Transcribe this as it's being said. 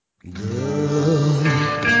Girl,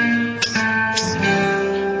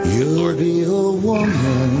 you'll be a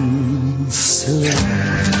woman soon.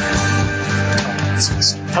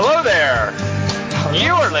 Hello there.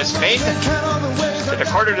 You are listening to the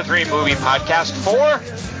Quarter to Three movie podcast for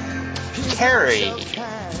Carrie.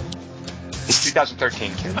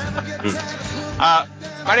 2013 Carrie.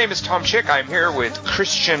 My name is Tom Chick. I'm here with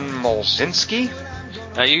Christian Molzinski.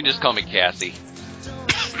 You can just call me Cassie.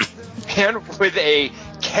 And with a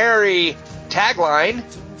Carrie tagline,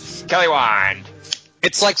 Kelly Wand.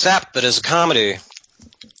 It's like Zapped, but as a comedy.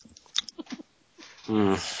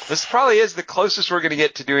 This probably is the closest we're going to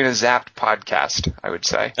get to doing a Zapped podcast, I would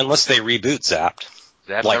say. Unless they reboot Zapped.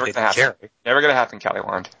 That's like never going to happen. Carrie. Never going to happen, Kelly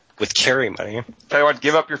Wand. With Carrie money. Kelly Wand,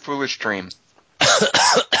 give up your foolish dream.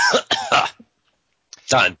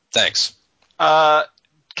 Done. Thanks.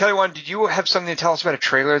 Kelly Wand, did you have something to tell us about a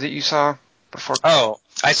trailer that you saw before? Oh,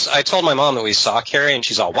 I told my mom that we saw Carrie, and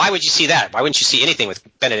she's all, why would you see that? Why wouldn't you see anything with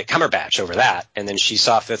Benedict Cumberbatch over that? And then she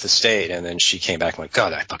saw Fifth Estate, and then she came back and went,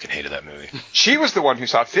 God, I fucking hated that movie. She was the one who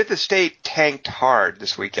saw Fifth Estate tanked hard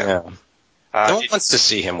this weekend. Yeah. No one wants to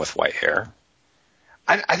see him with white hair.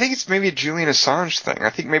 I think it's maybe a Julian Assange thing.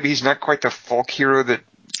 I think maybe he's not quite the folk hero that...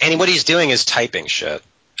 And what he's doing is typing shit,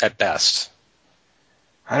 at best.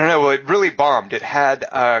 I don't know. Well, it really bombed. It had,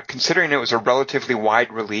 considering it was a relatively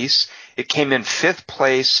wide release, it came in 5th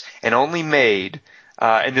place and only made,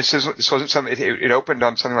 and this wasn't something, it opened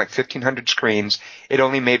on something like 1,500 screens. It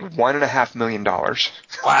only made $1.5 million.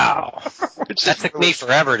 Wow. That took me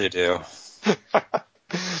forever to do.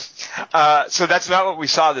 So that's not what we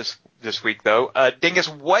saw this week, though. Dingus,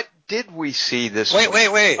 what did we see this week?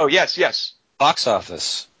 Wait. Oh, yes. Box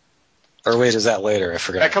office. Or wait, is that later? I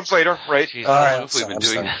forgot. That comes later, right? Jeez, All right, we've been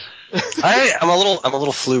doing that. I'm a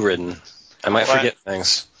little flu-ridden. I might forget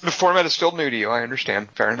things. The format is still new to you. I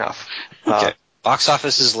understand. Fair enough. Okay. Box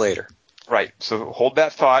office is later. Right. So hold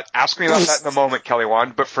that thought. Ask me about that in a moment, Kelly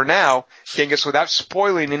Wand. But for now, Dingus, without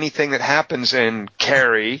spoiling anything that happens in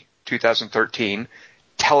Carrie 2013,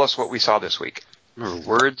 tell us what we saw this week.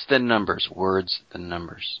 Words than numbers. Words than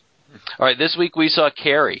numbers. All right, this week we saw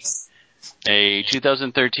Carrie, a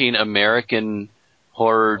 2013 American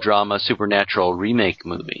horror drama supernatural remake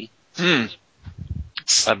movie.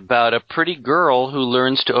 About a pretty girl who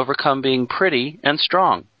learns to overcome being pretty and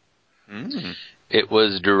strong. It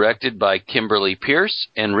was directed by Kimberly Pierce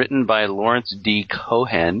and written by Lawrence D.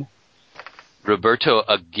 Cohen, Roberto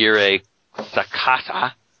Aguirre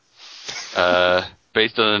Sacasa,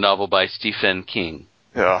 based on a novel by Stephen King.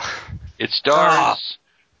 Yeah. It stars...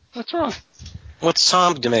 What's wrong? What's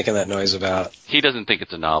Tom making that noise about? He doesn't think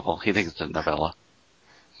it's a novel. He thinks it's a novella.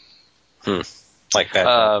 Like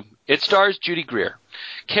that. It stars Judy Greer.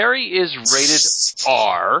 Carrie is rated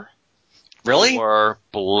R. Really? For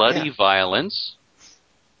bloody violence,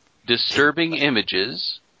 disturbing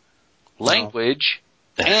images, language,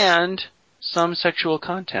 and some sexual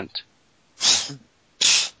content.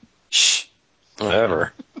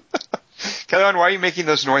 Whatever. Kelly Wand, why are you making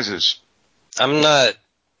those noises? I'm not...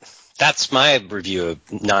 That's my review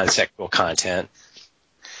of non-sexual content.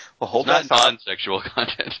 Well, hold Not that thought. non-sexual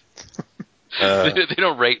content. They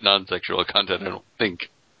don't rate non-sexual content, I don't think.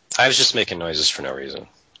 I was just making noises for no reason.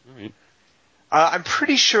 I'm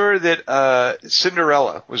pretty sure that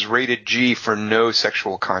Cinderella was rated G for no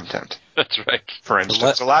sexual content. That's right. For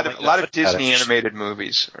instance, a lot of Disney animated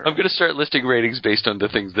movies. I'm going to start listing ratings based on the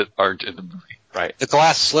things that aren't in the movie. Right. The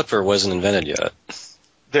glass slipper wasn't invented yet.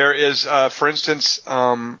 There is, for instance,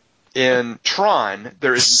 in Tron,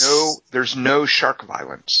 there's no shark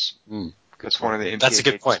violence. That's one of the. That's a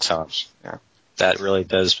good point, Tom. Yeah. That really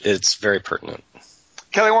does. It's very pertinent.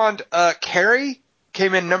 Kelly Wand, Carrie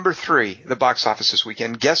came in number 3 at the box office this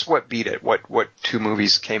weekend. Guess what beat it? What 2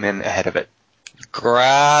 movies came in ahead of it?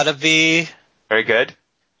 Gravity. Very good.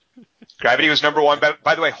 Gravity was number 1.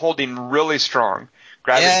 By the way, holding really strong.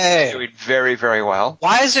 Gravity is doing very, very well.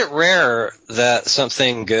 Why is it rare that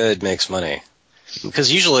something good makes money?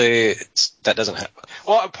 Because usually that doesn't happen.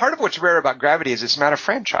 Well, part of what's rare about Gravity is it's not a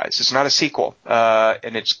franchise. It's not a sequel.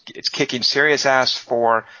 And it's kicking serious ass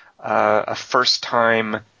for a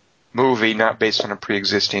first-time movie not based on a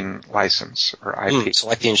pre-existing license or IP. So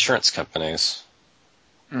like the insurance companies.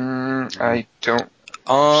 I don't...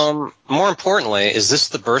 More importantly, is this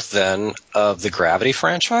the birth then of the Gravity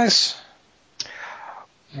franchise?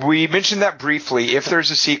 We mentioned that briefly. If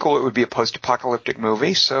there's a sequel, it would be a post-apocalyptic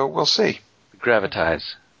movie, so we'll see. Gravitize.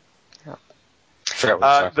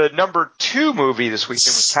 The number 2 movie this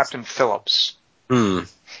weekend was Captain Phillips. And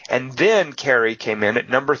then Carrie came in at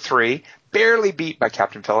number 3, barely beat by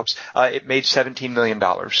Captain Phillips. It made $17 million,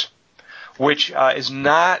 which is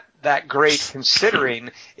not that great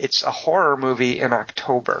considering it's a horror movie in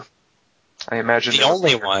October. I imagine The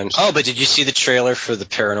only one. Oh, but did you see the trailer for the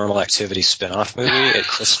Paranormal Activity spin-off movie at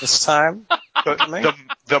Christmas time?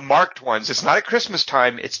 The marked ones. It's not at Christmas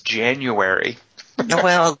time. It's January.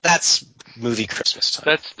 Well, that's movie Christmas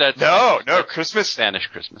time. That's No, Christmas. Spanish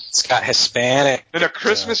Christmas. It's got Hispanic. No,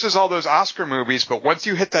 Christmas is all those Oscar movies, but once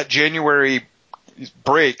you hit that January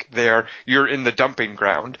break there, you're in the dumping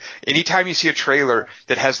ground. Anytime you see a trailer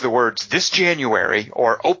that has the words "this January"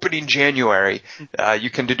 or "opening January," you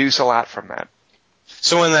can deduce a lot from that.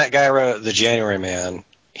 So when that guy wrote The January Man,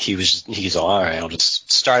 he's all right, I'll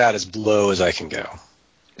just start out as low as I can go.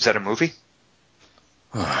 Is that a movie?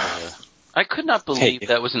 I could not believe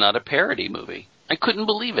that was not a parody movie. I couldn't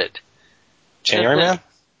believe it. January Man?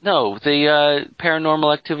 No, the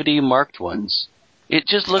Paranormal Activity marked ones. It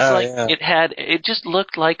just looked it just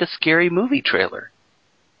looked like a scary movie trailer.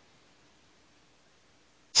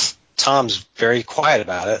 Tom's very quiet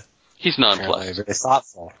about it. He's nonplussed. Very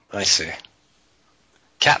thoughtful. I see.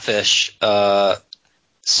 Catfish, going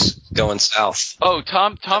south. Oh,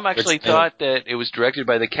 Tom actually thought that it was directed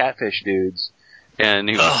by the Catfish dudes, and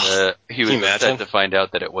he was upset to find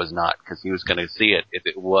out that it was not, because he was going to see it if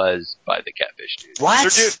it was by the Catfish dudes.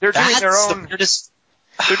 What? They're doing their That's own. the weirdest.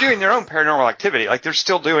 They're doing their own Paranormal Activity. Like they're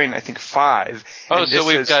still doing, I think, 5. Oh, so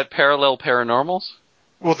we've got parallel paranormals?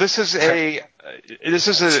 Well, this is very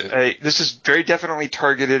definitely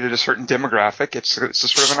targeted at a certain demographic. It's a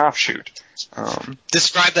sort of an offshoot.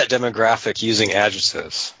 Describe that demographic using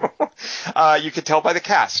adjectives. You could tell by the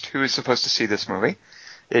cast who is supposed to see this movie.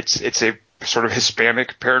 It's a sort of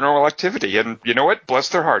Hispanic Paranormal Activity, and you know what? Bless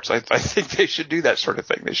their hearts. I think they should do that sort of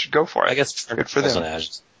thing. They should go for it. I guess good for them.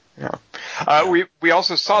 Yeah. We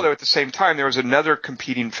also saw, though, at the same time, there was another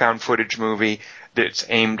competing found footage movie that's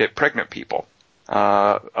aimed at pregnant people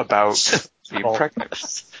about being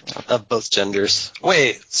pregnant. Of both genders.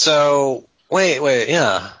 Wait,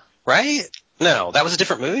 yeah. Right? No, that was a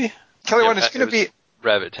different movie? Kelly, it's going to be...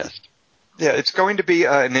 Rabbit Test. Yeah, it's going to be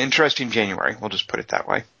an interesting January. We'll just put it that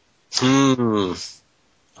way. I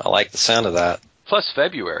like the sound of that. Plus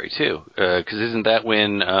February, too, because isn't that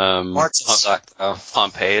when March sucked, though.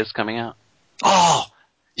 Pompeii is coming out? Oh!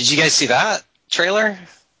 Did you guys see that trailer?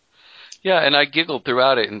 Yeah, and I giggled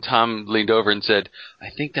throughout it, and Tom leaned over and said, I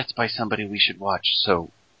think that's by somebody we should watch, so...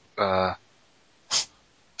 Tom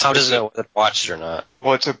doesn't know whether to watch it or not.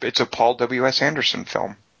 Well, it's a Paul W.S. Anderson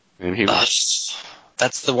film. And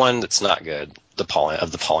that's the one that's not good, the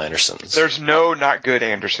Paul Andersons. There's no not good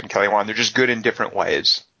Anderson, Kelly Wand. They're just good in different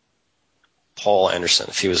ways. Paul Anderson,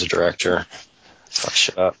 if he was a director. Fuck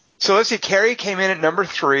shit up. So let's see. Carrie came in at number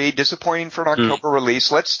 3, disappointing for an October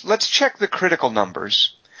release. Let's check the critical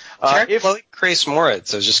numbers. Chloe Grace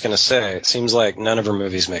Moritz, I was just going to say, it seems like none of her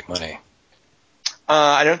movies make money.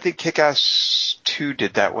 I don't think Kick-Ass 2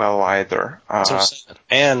 did that well either.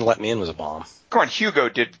 And Let Me In was a bomb. Come on, Hugo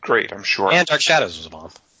did great, I'm sure. And Dark Shadows was a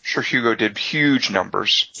bomb. Sure, Hugo did huge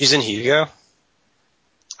numbers. He's in Hugo?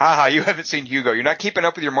 You haven't seen Hugo. You're not keeping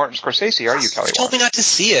up with your Martin Scorsese, are you, Kelly? You told me not to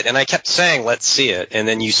see it, and I kept saying, let's see it. And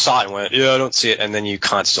then you saw it and went, yeah, I don't see it. And then you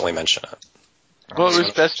constantly mention it. Well,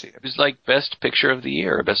 it was like best picture of the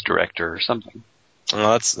year, or best director, or something.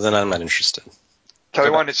 Well, then I'm not interested. Kelly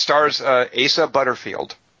Wand, it stars Asa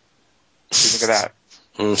Butterfield. What do you think of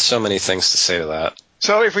that? So many things to say to that.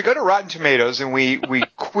 So if we go to Rotten Tomatoes and we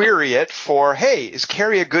query it for, hey, is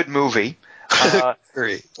Carrie a good movie?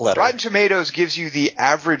 Rotten Tomatoes gives you the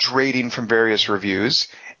average rating from various reviews,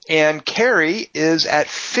 and Carrie is at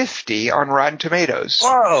 50 on Rotten Tomatoes.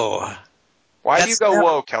 Whoa! Why do you go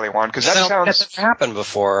whoa, Kelly Wand? Because that sounds... That's happened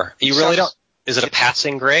before. You really don't... Is it a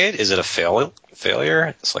passing grade? Is it a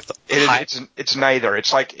failure? It's like it's neither.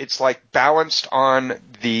 It's like balanced on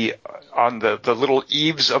the little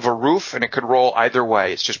eaves of a roof, and it could roll either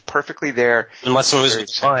way. It's just perfectly there. Unless it was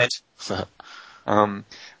defined.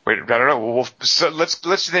 Wait, I don't know. So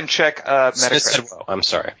let's then check Metacritic. I'm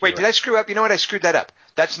sorry. Wait, did I screw up? You know what? I screwed that up.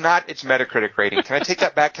 That's not its Metacritic rating. Can I take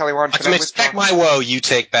that back, Kelly Wand? Can I take my woe, you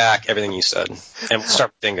take back everything you said. And we'll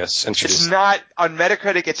start with Dingus. It's not, on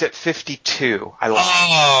Metacritic, it's at 52. I love it.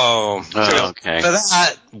 Oh, okay. For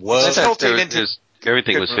that,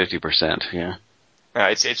 everything was 50%, yeah.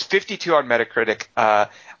 It's 52 on Metacritic.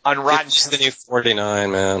 On Rotten Tomatoes, the new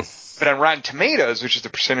 49, man. But on Rotten Tomatoes, which is the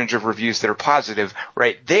percentage of reviews that are positive,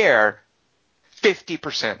 right there,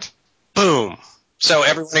 50%. Boom. So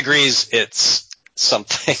everyone agrees it's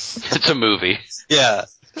something. It's a movie. Yeah.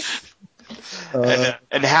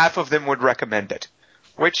 And half of them would recommend it.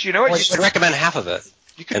 Which, you know what? Well, you would recommend half of it.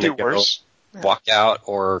 You could do worse. Walk out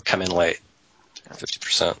or come in late.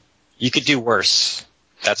 50%. You could do worse.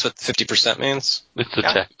 That's what 50% means? It's the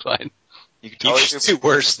tagline. You could You totally could do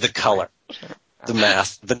worse, the color, the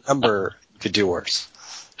math, the number could do worse.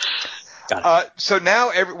 Got it. So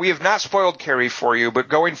now we have not spoiled Carrie for you, but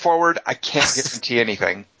going forward, I can't guarantee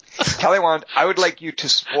anything. Kelly Wand, I would like you to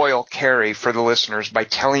spoil Carrie for the listeners by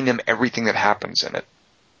telling them everything that happens in it.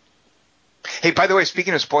 Hey, by the way,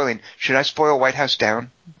 speaking of spoiling, should I spoil White House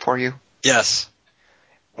Down for you? Yes.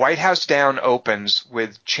 White House Down opens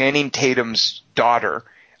with Channing Tatum's daughter.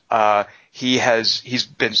 He's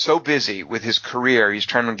been so busy with his career, he's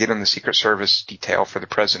trying to get in the Secret Service detail for the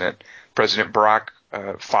President Barack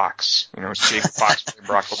Fox. Jake Fox,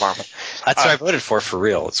 Barack Obama. That's what I voted for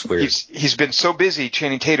real. It's weird. He's been so busy,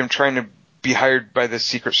 Channing Tatum, trying to be hired by the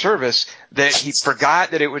Secret Service that he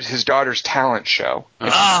forgot that it was his daughter's talent show. And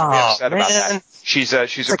he's really upset about that. She's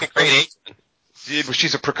like a great agent.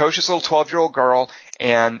 She's a precocious little 12-year-old girl,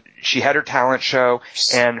 and she had her talent show,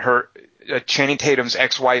 and her Channing Tatum's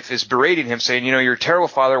ex-wife is berating him, saying, you're a terrible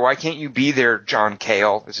father. Why can't you be there, John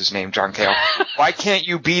Cale? Is his name, John Cale. Why can't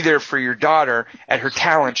you be there for your daughter at her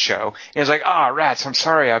talent show? And he's like, rats, I'm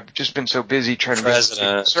sorry. I've just been so busy trying to be in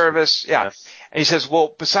the service. Yeah. And he says,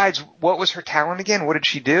 well, besides, what was her talent again? What did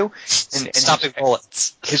she do? And stopping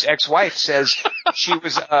bullets. His ex-wife says she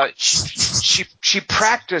was she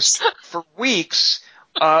practiced for weeks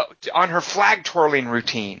on her flag twirling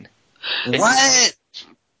routine. What?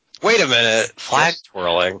 Wait a minute, flag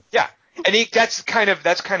twirling. Yeah, and that's kind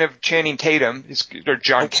of Channing Tatum or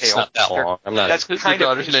John Cale. It's not that long. I'm not. That's His kind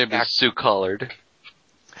daughter's of name is Sue Collard.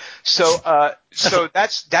 So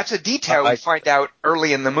that's a detail we find out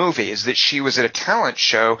early in the movie, is that she was at a talent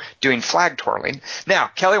show doing flag twirling.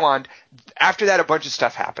 Now, Kelly Wand, after that, a bunch of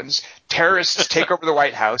stuff happens. Terrorists take over the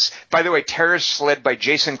White House. By the way, terrorists led by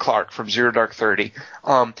Jason Clarke from Zero Dark 30.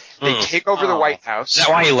 They take over the White House. Is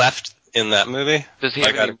that why he left in that movie? Does he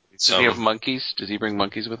have monkeys? Does he bring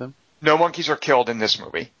monkeys with him? No monkeys are killed in this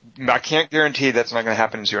movie. I can't guarantee that's not going to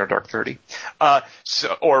happen in Zero Dark 30.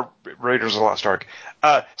 Or Raiders of the Lost Ark.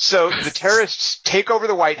 So the terrorists take over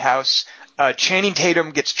the White House. Channing Tatum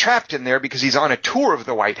gets trapped in there because he's on a tour of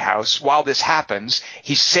the White House while this happens.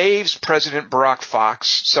 He saves President Barack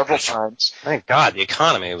Fox several times. Thank God, the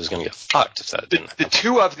economy was going to get fucked if that didn't happen. The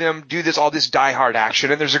two of them do all this die-hard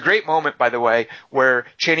action, and there's a great moment, by the way, where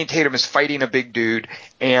Channing Tatum is fighting a big dude,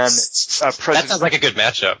 and that sounds like a good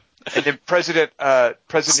matchup. And then President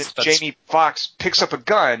Jamie Foxx picks up a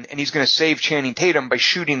gun, and he's going to save Channing Tatum by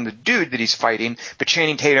shooting the dude that he's fighting. But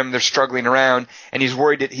Channing Tatum, they're struggling around, and he's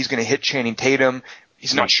worried that he's going to hit Channing Tatum.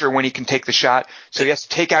 He's not sure when he can take the shot, so he has to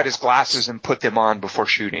take out his glasses and put them on before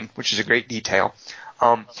shooting, which is a great detail.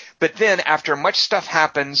 But then, after much stuff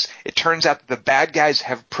happens, it turns out that the bad guys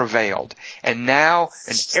have prevailed, and now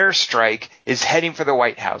an airstrike is heading for the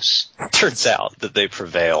White House. Turns out that they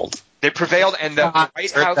prevailed. They prevailed, and the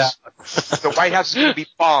White House is going to be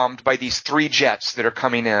bombed by these 3 jets that are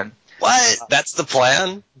coming in. What? That's the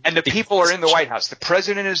plan? And the people are in the White House. The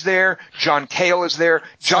president is there. John Cale is there.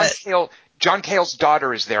 John Cale's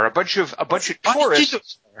daughter is there. A bunch of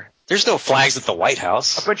tourists. There's no flags at the White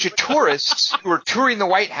House. A bunch of tourists who are touring the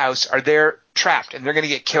White House are there trapped, and they're going to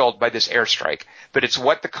get killed by this airstrike. But it's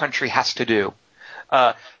what the country has to do.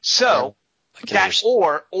 So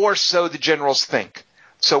the generals think.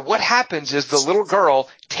 So what happens is the little girl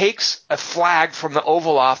takes a flag from the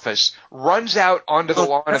Oval Office, runs out onto the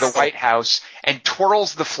lawn of the White House, and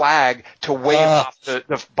twirls the flag to wave off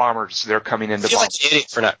the bombers that are coming in to bomb. I feel like an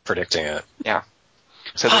idiot for not predicting it. Yeah.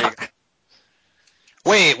 So there you go.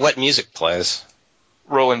 Wait, what music plays?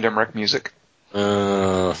 Roland Emmerich music.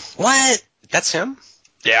 What? That's him?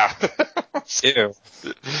 Yeah. Ew.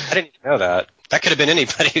 I didn't even know that. That could have been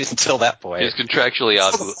anybody until that point. He's contractually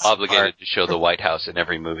obligated to show the White House in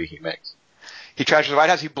every movie he makes. He trashes the White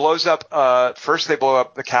House. He blows up. First, they blow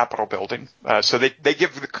up the Capitol building. So they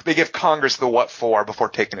give Congress the what for before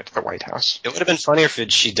taking it to the White House. It would have been funnier if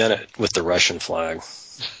she'd done it with the Russian flag.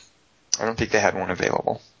 I don't think they had one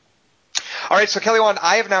available. All right, so Kelly Wand,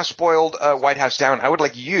 I have now spoiled White House Down. I would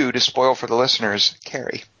like you to spoil for the listeners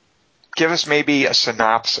Carrie. Give us maybe a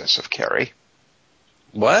synopsis of Carrie.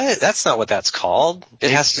 What? That's not what that's called.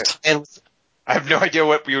 It has to tie in with... I have no idea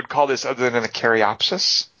what we would call this other than a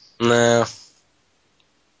Carrieopsis. No.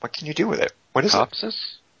 What can you do with it? What is Copsis?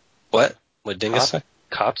 it? What? What Dingus say?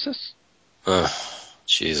 Copsis?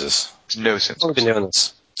 Jesus. It's no sense. What have we been doing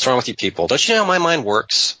this? What's wrong with you people? Don't you know how my mind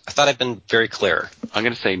works? I thought I'd been very clear. I'm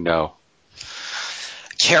going to say no.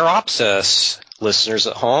 Carrieopsis, listeners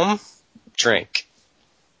at home, drink.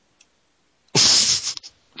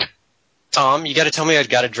 Tom, you got to tell me I've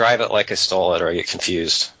got to drive it like I stole it, or I get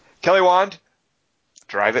confused. Kelly Wand,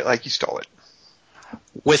 drive it like you stole it.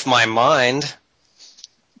 With my mind.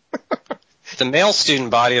 The male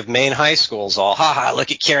student body of Maine High School's all, haha,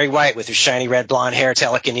 look at Carrie White with her shiny red blonde hair,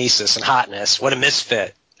 telekinesis, and hotness. What a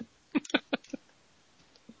misfit.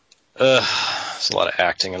 There's a lot of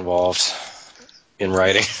acting involved in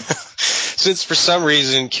writing. Since for some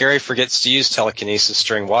reason Carrie forgets to use telekinesis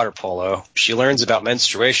during water polo, she learns about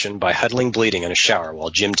menstruation by huddling bleeding in a shower while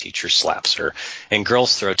gym teacher slaps her, and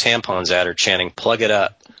girls throw tampons at her chanting, plug it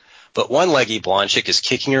up. But one leggy blonde chick is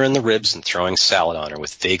kicking her in the ribs and throwing salad on her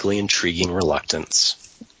with vaguely intriguing reluctance.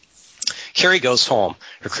 Carrie goes home.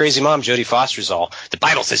 Her crazy mom, Jodie Foster's all, the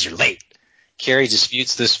Bible says you're late. Carrie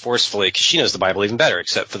disputes this forcefully because she knows the Bible even better,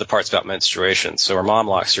 except for the parts about menstruation. So her mom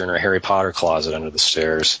locks her in her Harry Potter closet under the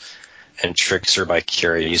stairs and tricks her by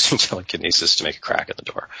Carrie using telekinesis to make a crack in the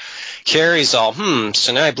door. Carrie's all,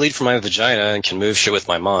 so now I bleed from my vagina and can move shit with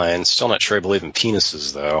my mind. Still not sure I believe in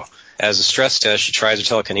penises, though. As a stress test, she tries her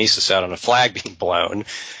telekinesis out on a flag being blown.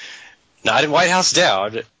 Not in White House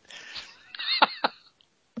Down.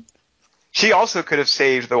 She also could have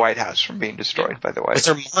saved the White House from being destroyed, by the way. With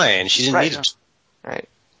her mind. She didn't need it. Right.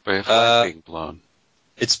 By a flag being blown.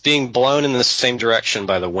 It's being blown in the same direction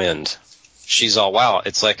by the wind. She's all, wow,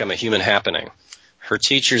 it's like I'm a human happening. Her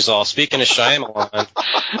teacher's all, speaking of Shyamalan.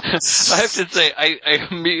 I have to say, I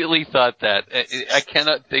immediately thought that. I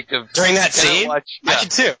cannot think of... During that scene? I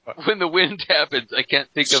did too. When the wind happens, I can't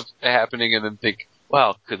think of a happening and then think,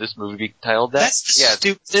 wow, could this movie be titled that? That's the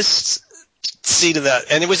stupidest scene of that.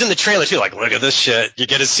 And it was in the trailer too, like, look at this shit. You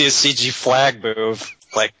get to see a CG flag move.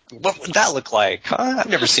 Like, what would that look like? Huh? I've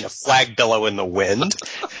never seen a flag billow in the wind.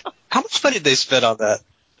 How much money did they spend on that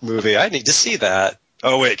movie? I need to see that.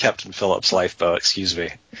 Oh, wait, Captain Phillips' lifeboat, excuse me.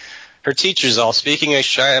 Her teacher's all, speaking of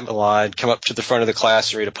Shyamalan, come up to the front of the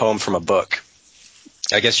class and read a poem from a book.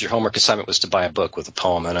 I guess your homework assignment was to buy a book with a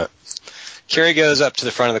poem in it. Carrie goes up to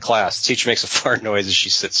the front of the class. The teacher makes a fart noise as she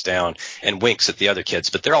sits down and winks at the other kids,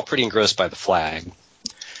 but they're all pretty engrossed by the flag.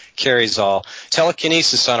 Carrie's all,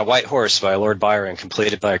 Telekinesis on a White Horse by Lord Byron,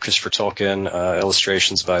 completed by Christopher Tolkien,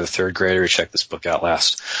 illustrations by the third grader who checked this book out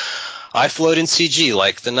last. I float in CG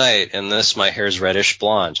like the night. In this, my hair's reddish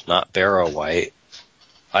blonde, not barrow white.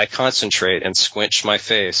 I concentrate and squinch my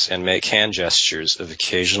face and make hand gestures of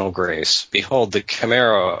occasional grace. Behold, the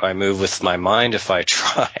Camaro I move with my mind if I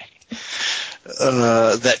try.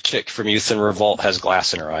 That chick from Youth in Revolt has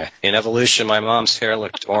glass in her eye. In Evolution, my mom's hair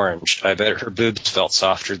looked orange. I bet her boobs felt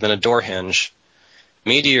softer than a door hinge.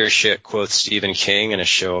 Meteor shit, quoth Stephen King in a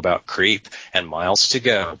show about creep, and miles to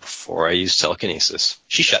go before I use telekinesis.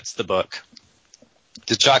 She shuts the book.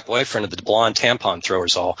 The jock boyfriend of the blonde tampon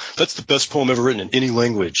thrower's all, that's the best poem ever written in any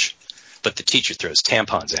language. But the teacher throws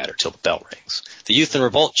tampons at her till the bell rings. The Youth in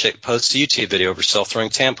Revolt chick posts a YouTube video of herself throwing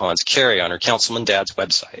tampons, Carrie, on her councilman dad's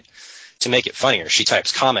website. To make it funnier, she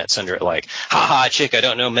types comments under it like, haha, chick, I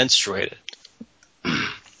don't know, menstruated.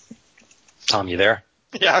 Tom, you there?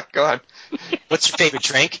 Yeah, go on. What's her favorite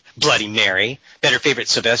drink? Bloody Mary. Bet her favorite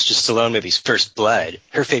Sylvester Stallone movie's First Blood.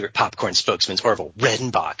 Her favorite popcorn spokesman's Orville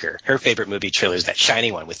Redenbacher. Her favorite movie trailer's that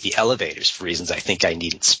shiny one with the elevators for reasons I think I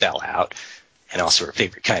needn't spell out. And also her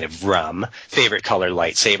favorite kind of rum. Favorite color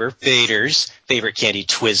lightsaber. Vaders. Favorite candy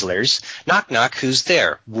Twizzlers. Knock knock, who's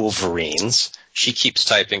there? Wolverines. She keeps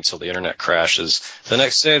typing till the internet crashes. The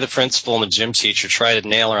next day, the principal and the gym teacher try to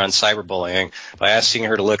nail her on cyberbullying by asking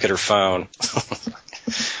her to look at her phone.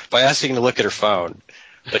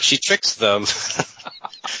 But she tricks them.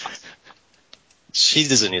 She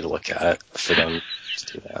doesn't need to look at it for them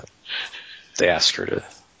to do that. They ask her to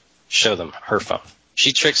show them her phone.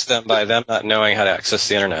 She tricks them by them not knowing how to access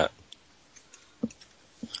the internet.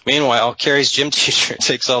 Meanwhile, Carrie's gym teacher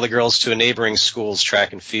takes all the girls to a neighboring school's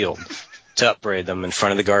track and field to upbraid them in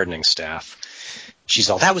front of the gardening staff. She's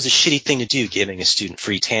all, that was a shitty thing to do, giving a student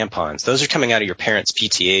free tampons. Those are coming out of your parents'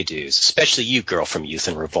 PTA dues, especially you, girl from Youth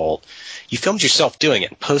in Revolt. You filmed yourself doing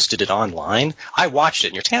it and posted it online. I watched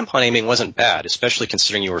it, and your tampon aiming wasn't bad, especially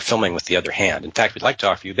considering you were filming with the other hand. In fact, we'd like to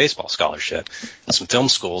offer you a baseball scholarship. And some film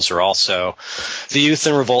schools are also... The Youth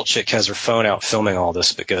in Revolt chick has her phone out filming all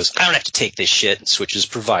this, but goes, I don't have to take this shit, and switches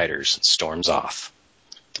providers and storms off.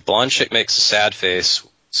 The blonde chick makes a sad face,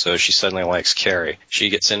 so she suddenly likes Carrie. She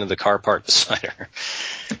gets into the car parked beside her.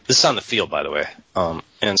 This is on the field, by the way,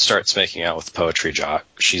 and starts making out with the poetry jock.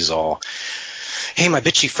 She's all, hey, my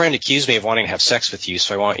bitchy friend accused me of wanting to have sex with you,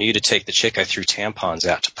 so I want you to take the chick I threw tampons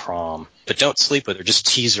at to prom. But don't sleep with her, just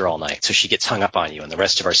tease her all night so she gets hung up on you and the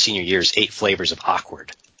rest of our senior year's 8 flavors of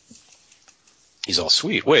awkward. He's all,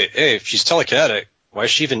 sweet. Wait, hey, if she's telekinetic, why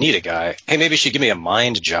does she even need a guy? Hey, maybe she'd give me a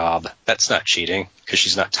mind job. That's not cheating, because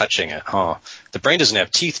she's not touching it, huh? The brain doesn't have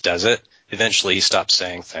teeth, does it? Eventually, he stops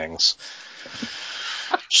saying things.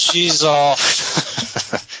 She's all...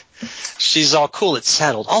 She's all cool. It's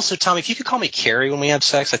settled. Also, Tommy, if you could call me Carrie when we have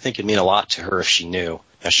sex, I think it'd mean a lot to her if she knew.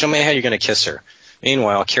 Now, show me how you're going to kiss her.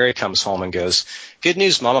 Meanwhile, Carrie comes home and goes, good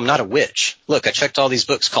news, Mom, I'm not a witch. Look, I checked all these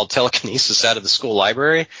books called telekinesis out of the school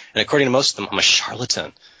library, and according to most of them, I'm a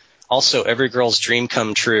charlatan. Also, every girl's dream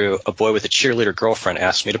come true. A boy with a cheerleader girlfriend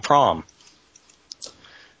asked me to prom.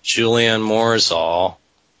 Julianne Moore's all,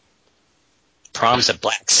 prom's a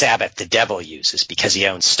black Sabbath the devil uses because he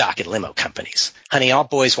owns stock in limo companies. Honey, all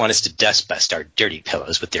boys want us to dust bust our dirty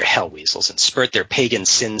pillows with their hell weasels and spurt their pagan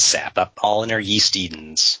sin sap up all in our yeast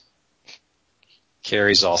Edens.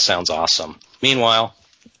 Carrie's all sounds awesome. Meanwhile,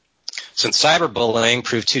 since cyberbullying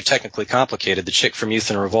proved too technically complicated, the chick from Youth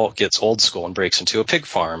in Revolt gets old school and breaks into a pig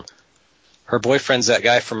farm. Her boyfriend's that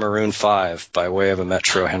guy from Maroon 5 by way of a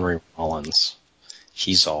Metro Henry Rollins.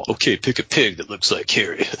 He's all, okay, pick a pig that looks like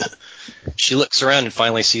Carrie. She looks around and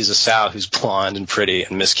finally sees a sow who's blonde and pretty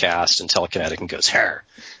and miscast and telekinetic and goes, her.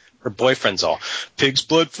 Her boyfriend's all, pig's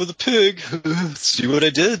blood for the pig. See what I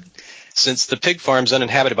did? Since the pig farm's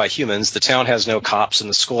uninhabited by humans, the town has no cops and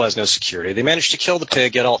the school has no security. They manage to kill the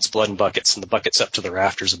pig, get all its blood in buckets, and the buckets up to the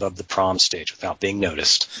rafters above the prom stage without being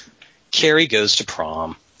noticed. Carrie goes to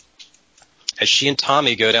prom. As she and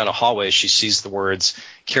Tommy go down a hallway, she sees the words,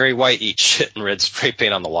 Carrie White eats shit and red spray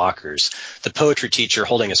paint on the lockers. The poetry teacher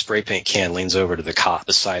holding a spray paint can leans over to the cop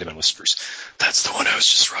beside him and whispers, that's the one I was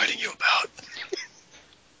just writing you about.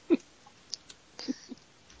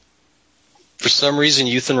 For some reason,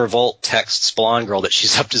 Youth in Revolt texts Blonde Girl that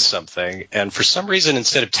she's up to something, and for some reason,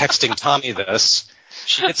 instead of texting Tommy this,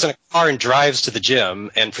 she gets in a car and drives to the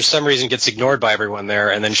gym, and for some reason gets ignored by everyone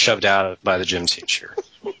there and then shoved out by the gym teacher.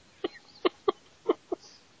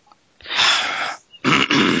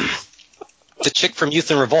 The chick from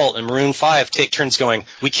Youth in Revolt and Maroon 5 take turns going,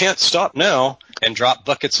 we can't stop now, and drop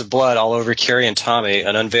buckets of blood all over Carrie and Tommy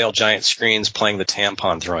and unveil giant screens playing the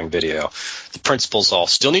tampon throwing video. The principal's all,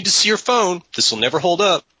 still need to see your phone. This will never hold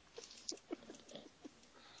up.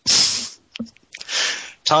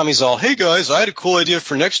 Tommy's all, hey guys, I had a cool idea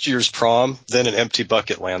for next year's prom. Then an empty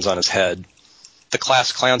bucket lands on his head. The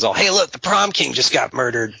class clown's all, hey look, the prom king just got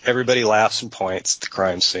murdered. Everybody laughs and points at the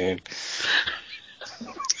crime scene.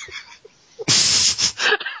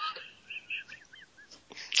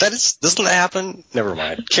 Doesn't that happen? Never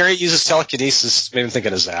mind. Carrie uses telekinesis, maybe I'm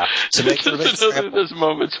thinking of Zap, to make those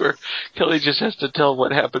moments where Kelly just has to tell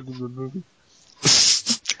what happened in the movie.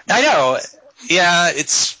 I know. Yeah,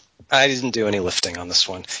 I didn't do any lifting on this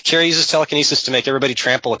one. Carrie uses telekinesis to make everybody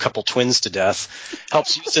trample a couple twins to death.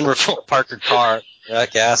 Helps Youth in Revolt park her car at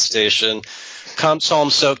a gas station. Comes home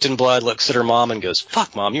soaked in blood, looks at her mom and goes,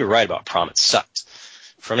 fuck mom, you were right about prom. It sucked.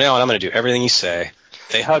 From now on, I'm going to do everything you say.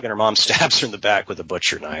 They hug and her mom stabs her in the back with a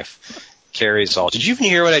butcher knife. Carrie's all, did you even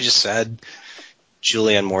hear what I just said?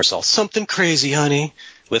 Julianne Moore's all, something crazy, honey.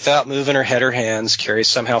 Without moving her head or hands, Carrie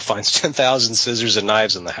somehow finds 10,000 scissors and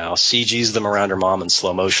knives in the house, CGs them around her mom in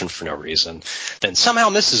slow motion for no reason, then somehow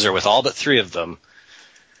misses her with all but 3 of them.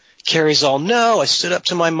 Carrie's all, no, I stood up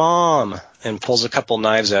to my mom, and pulls a couple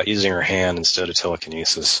knives out using her hand instead of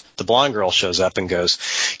telekinesis. The blonde girl shows up and goes,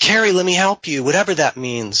 Carrie, let me help you, whatever that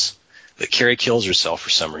means. But Carrie kills herself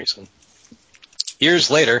for some reason.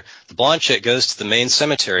 Years later, the blonde chick goes to the main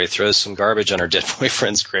cemetery, throws some garbage on her dead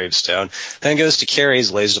boyfriend's gravestone, then goes to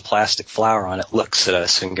Carrie's, lays a plastic flower on it, looks at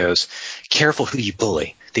us, and goes, careful who you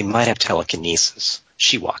bully. They might have telekinesis.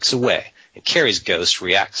 She walks away, and Carrie's ghost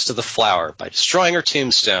reacts to the flower by destroying her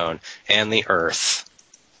tombstone and the earth.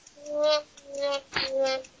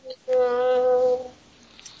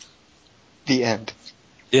 The end.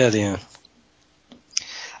 Yeah, the end.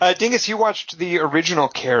 Dingus, you watched the original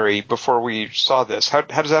Carrie before we saw this. How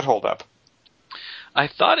does that hold up? I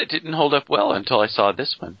thought it didn't hold up well until I saw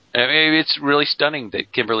this one. I mean, it's really stunning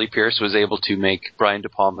that Kimberly Peirce was able to make Brian De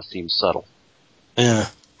Palma seem subtle. Yeah.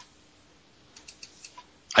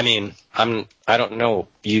 I mean, I don't know.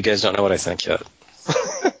 You guys don't know what I think yet.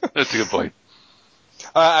 That's a good point.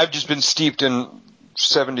 I've just been steeped in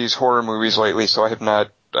 70s horror movies lately, so I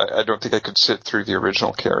don't think I could sit through the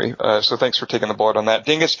original Carrie. So thanks for taking the bullet on that.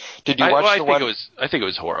 Dingus, did you watch the one? I think it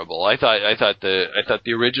was horrible. I thought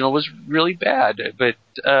the original was really bad, but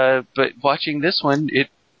watching this one,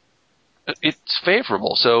 it's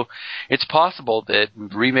favorable. So it's possible that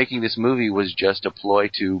remaking this movie was just a ploy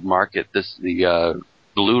to market the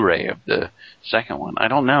Blu-ray of the second one. I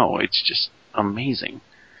don't know. It's just amazing.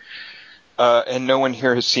 And no one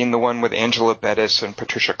here has seen the one with Angela Bettis and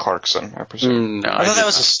Patricia Clarkson, I presume. No, I thought that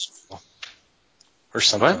was a sequel or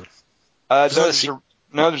something. What?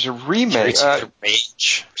 There's a remake.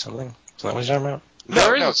 Rage or something. Is that what you're talking about?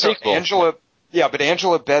 There is a sequel. Yeah, but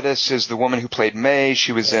Angela Bettis is the woman who played May.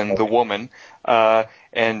 She was in The Woman.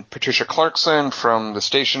 And Patricia Clarkson from The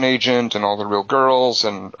Station Agent and All the Real Girls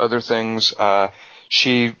and other things.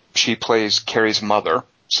 She plays Carrie's mother.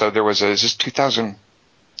 So there was is this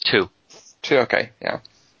 2002? Okay, yeah.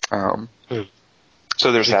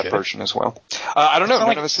 So there's that version as well. I don't know.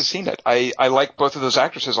 None of us have seen it. I like both of those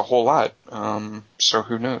actresses a whole lot. So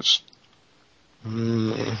who knows?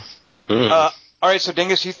 All right, so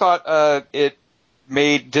Dingus, you thought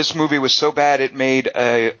this movie was so bad it made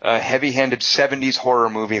a heavy-handed 70s horror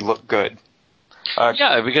movie look good.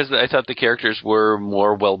 Yeah, because I thought the characters were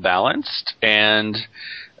more well-balanced, and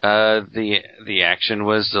the action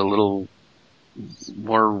was a little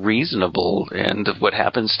more reasonable, and what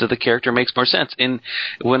happens to the character makes more sense.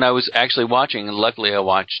 When I was actually watching, and luckily I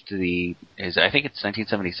watched I think it's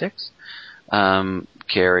 1976,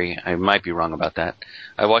 Carrie. I might be wrong about that.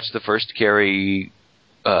 I watched the first Carrie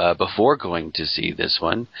before going to see this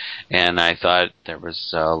one, and I thought there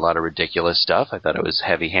was a lot of ridiculous stuff. I thought it was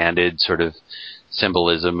heavy-handed sort of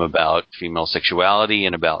symbolism about female sexuality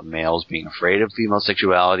and about males being afraid of female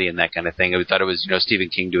sexuality and that kind of thing. I thought it was, Stephen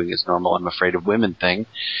King doing his normal "I'm afraid of women" thing.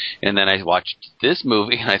 And then I watched this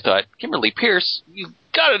movie and I thought, Kimberly Pierce, you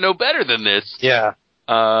gotta know better than this. Yeah.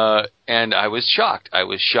 And I was shocked. I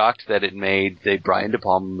was shocked that it made the Brian De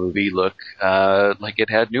Palma movie look like it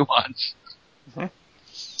had nuance. Mm-hmm.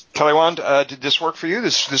 Kelly Wand, did this work for you,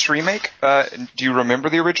 this remake? Do you remember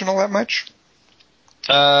the original that much?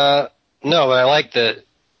 No, but I like that.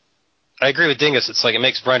 I agree with Dingus. It's like it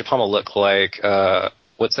makes Brian De Palma look like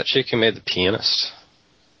what's that chick who made The Pianist?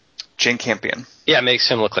 Jane Campion. Yeah, it makes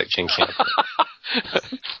him look like Jane Campion.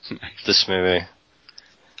 This movie.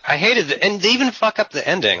 I hated it, and they even fuck up the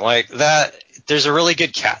ending. Like that, there's a really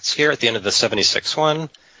good cat scare at the end of the 76 one.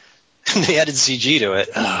 And they added CG to it.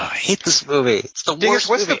 Oh, I hate this movie. It's the worst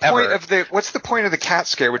movie ever. What's the point of the cat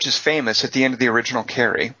scare, which is famous at the end of the original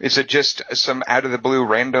Carrie? Is it just some out of the blue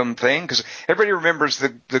random thing? Because everybody remembers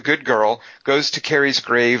the good girl goes to Carrie's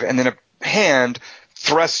grave and then a hand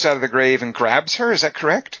thrusts out of the grave and grabs her. Is that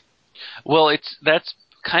correct? Well, that's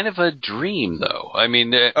kind of a dream, though. I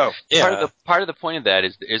mean, part of the point of that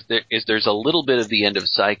is there's a little bit of the end of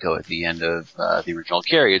Psycho at the end of the original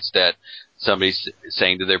Carrie. It's that somebody's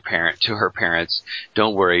saying to her parents,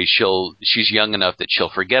 "Don't worry, she's young enough that she'll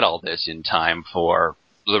forget all this in time for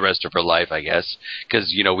the rest of her life, I guess,"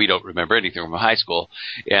 because we don't remember anything from high school.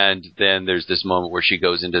 And then there's this moment where she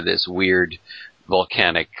goes into this weird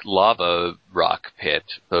volcanic lava rock pit,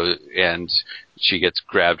 and she gets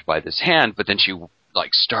grabbed by this hand, but then she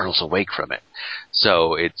startles awake from it.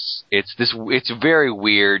 So it's very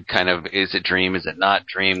weird kind of, is it dream, is it not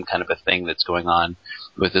dream kind of a thing that's going on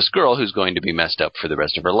with this girl who's going to be messed up for the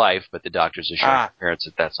rest of her life, but the doctors assure her parents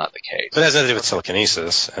that that's not the case. But it has nothing to do with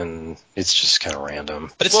telekinesis, and it's just kind of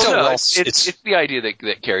random. But it's the idea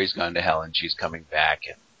that Carrie's gone to hell and she's coming back,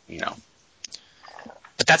 and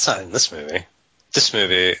But that's not in this movie. This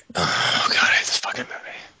movie, oh god, I hate this fucking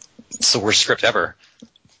movie. It's the worst script ever.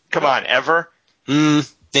 Come on, ever? Name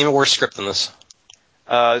a worse script than this.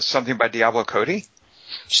 Something by Diablo Cody?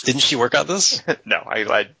 Didn't she work out this? No,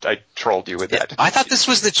 I trolled you with that. I thought this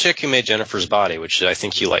was the chick who made Jennifer's Body, which I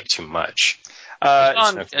think you like too much.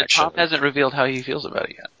 Tom hasn't revealed how he feels about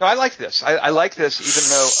it yet. No, I like this. I like this, even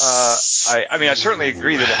though I certainly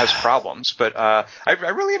agree that it has problems, but I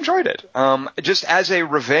really enjoyed it. Just as a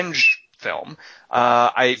revenge film,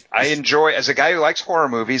 I enjoy, as a guy who likes horror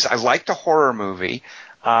movies, I liked a horror movie.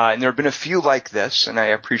 And there have been a few like this, and I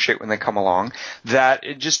appreciate when they come along, that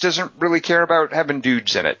it just doesn't really care about having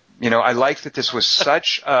dudes in it. I like that this was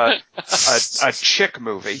such a chick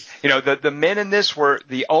movie. The men in this were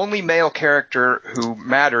the only male character who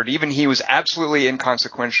mattered. Even he was absolutely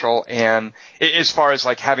inconsequential, and as far as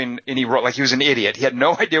having any role, he was an idiot. He had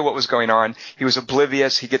no idea what was going on. He was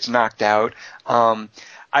oblivious. He gets knocked out.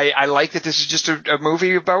 I like that this is just a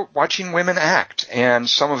movie about watching women act, and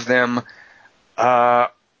some of them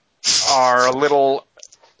are a little,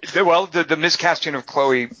 the miscasting of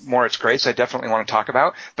Chloe Moritz Grace I definitely want to talk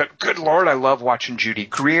about, but good Lord, I love watching Judy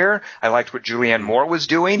Greer. I liked what Julianne Moore was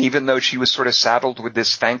doing, even though she was sort of saddled with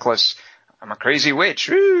this thankless, I'm a crazy witch,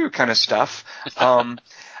 kind of stuff.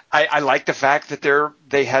 I like the fact that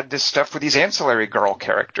they had this stuff with these ancillary girl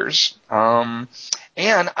characters.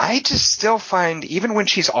 And I just still find, even when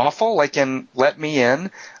she's awful, like in Let Me in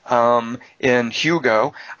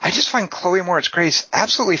Hugo, I just find Chloe Moritz Grace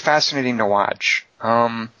absolutely fascinating to watch.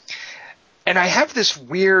 And I have this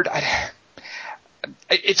weird,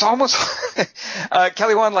 it's almost,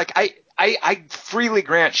 Kelly Wand, I I freely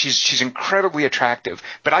grant she's incredibly attractive,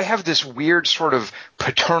 but I have this weird sort of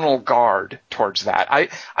paternal guard towards that.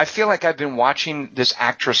 I feel like I've been watching this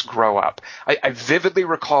actress grow up. I vividly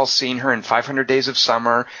recall seeing her in 500 Days of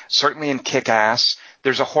Summer, certainly in Kick-Ass.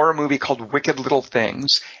 There's a horror movie called Wicked Little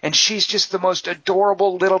Things, and she's just the most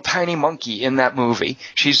adorable little tiny monkey in that movie.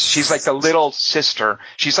 She's like the little sister.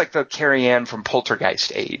 She's like the Carrie Ann from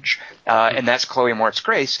Poltergeist age, and that's Chloe Moretz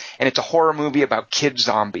Grace, and it's a horror movie about kid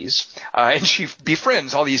zombies. And she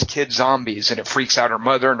befriends all these kid zombies, and it freaks out her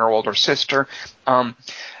mother and her older sister.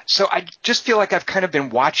 So I just feel like I've kind of been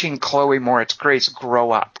watching Chloe Moretz Grace grow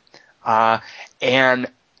up, and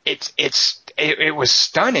it was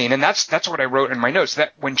stunning, and that's what I wrote in my notes,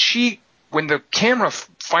 that when the camera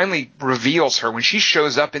finally reveals her, when she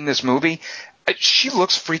shows up in this movie, she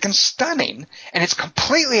looks freaking stunning, and it's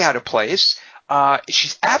completely out of place.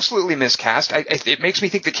 She's absolutely miscast. It makes me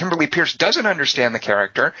think that Kimberly Peirce doesn't understand the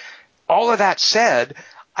character. All of that said,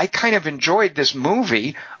 I kind of enjoyed this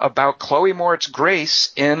movie about Chloe Moretz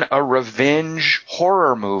Grace in a revenge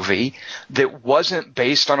horror movie that wasn't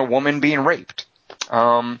based on a woman being raped.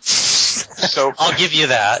 So I'll give you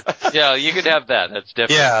that. Yeah, you could have that. That's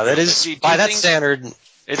definitely. Yeah, that is by that standard. Do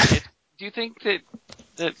you think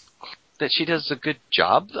that she does a good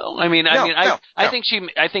job, though? I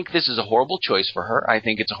think this is a horrible choice for her. I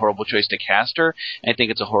think it's a horrible choice to cast her. I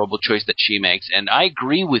think it's a horrible choice that she makes. And I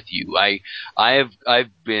agree with you. I've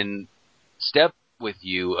been step with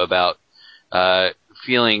you about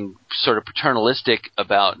feeling sort of paternalistic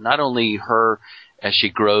about not only her as she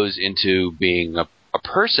grows into being a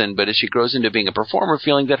person, but as she grows into being a performer,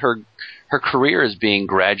 feeling that her career is being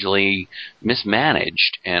gradually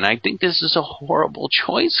mismanaged. And I think this is a horrible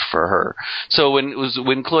choice for her. So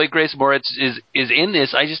when Chloe Grace Moretz is in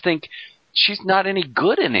this, I just think she's not any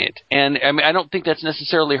good in it. And I mean, I don't think that's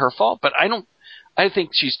necessarily her fault, but I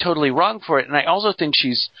think she's totally wrong for it. And I also think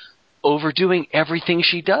she's overdoing everything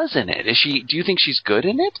she does in it. Do you think she's good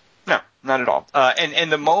in it? No, not at all.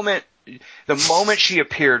 And the moment she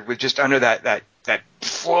appeared with just under that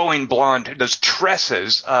flowing blonde, those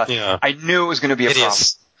tresses, I knew it was going to be a problem.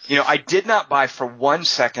 You know, I did not buy for 1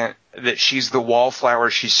 second that she's the wallflower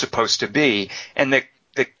she's supposed to be, and that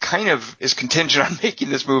kind of is contingent on making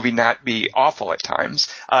this movie not be awful at times.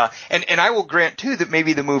 And I will grant, too, that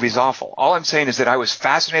maybe the movie's awful. All I'm saying is that I was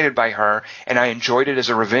fascinated by her, and I enjoyed it as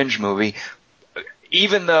a revenge movie,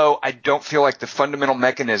 even though I don't feel like the fundamental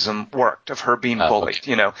mechanism worked of her being bullied, okay.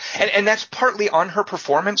 You know. And that's partly on her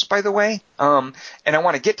performance, by the way. And I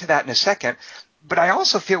want to get to that in a second. But I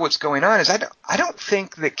also feel what's going on is I don't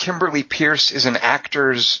think that Kimberly Peirce is an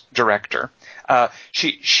actor's director.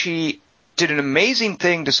 She did an amazing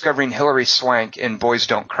thing discovering Hilary Swank in Boys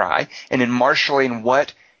Don't Cry and in marshaling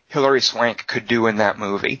what Hilary Swank could do in that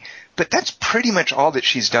movie. But that's pretty much all that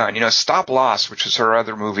she's done. You know, Stop Loss, which was her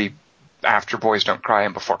other movie after Boys Don't Cry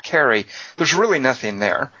and before Carrie, there's really nothing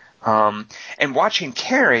there. And watching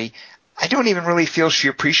Carrie, I don't even really feel she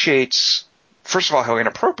appreciates, first of all, how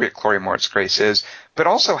inappropriate Chloe Moretz Grace is, but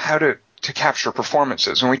also how to capture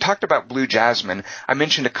performances. When we talked about Blue Jasmine, I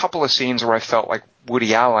mentioned a couple of scenes where I felt like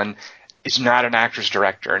Woody Allen is not an actor's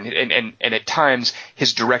director, and at times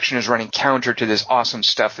his direction is running counter to this awesome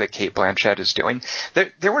stuff that Cate Blanchett is doing.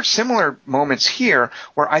 There were similar moments here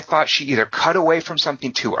where I thought she either cut away from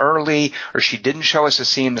something too early, or she didn't show us a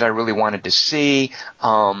scene that I really wanted to see,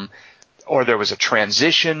 or there was a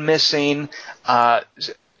transition missing. So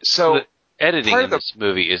the editing in this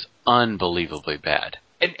movie is unbelievably bad,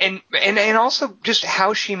 and also just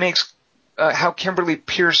how she makes. How Kimberly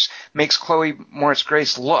Peirce makes Chloe Moretz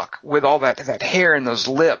Grace look with all that hair and those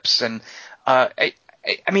lips. And I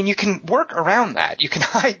mean, you can work around that. You can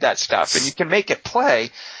hide that stuff and you can make it play.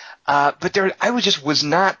 But I was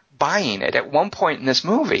not buying it at one point in this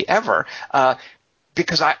movie ever,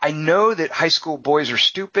 because I know that high school boys are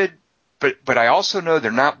stupid, but I also know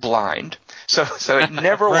they're not blind. So it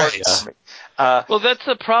never worked for me. Well, that's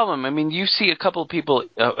the problem. I mean, you see a couple of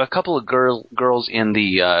girls in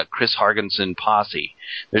the Chris Hargensen posse.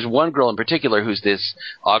 There's one girl in particular who's this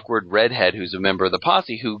awkward redhead who's a member of the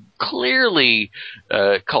posse who clearly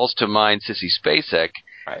calls to mind Sissy Spacek.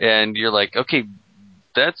 Right. And you're like, okay,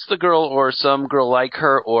 that's the girl, or some girl like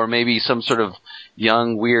her, or maybe some sort of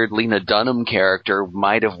young, weird Lena Dunham character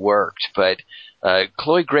might have worked, but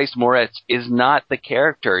Chloe Grace Moretz is not the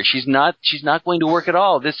character. She's not going to work at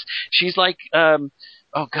all. She's like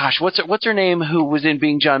oh gosh, what's her name? Who was in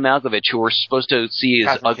Being John Malkovich? Who we're supposed to see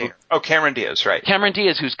as ugly? Cameron Diaz, right? Cameron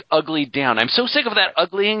Diaz, who's uglied down. I'm so sick of that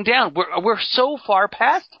uglying down. We're so far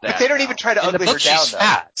past that. But they don't even try to ugly her down.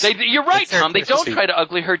 You're right, Tom. They don't try to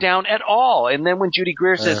ugly her down at all. And then when Judy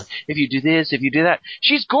Greer says, "If you do this, if you do that,"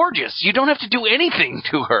 she's gorgeous. You don't have to do anything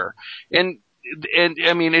to her. And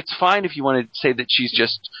I mean, it's fine if you want to say that she's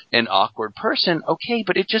just an awkward person, okay,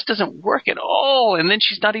 but it just doesn't work at all. And then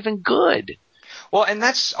she's not even good. Well, and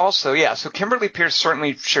that's also, so Kimberly Peirce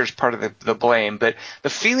certainly shares part of the blame, but the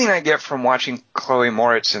feeling I get from watching Chloe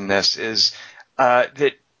Moritz in this is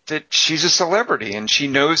that she's a celebrity and she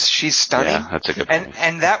knows she's stunning. Yeah, that's a good point.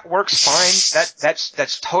 And that works fine.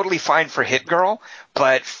 That's totally fine for Hit Girl,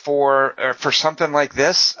 but for something like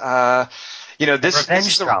this, this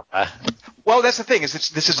is drama. Well, that's the thing, is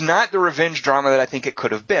this is not the revenge drama that I think it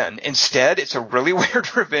could have been. Instead, it's a really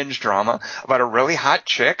weird revenge drama about a really hot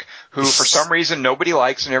chick who, for some reason, nobody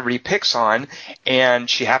likes and everybody picks on, and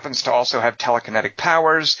she happens to also have telekinetic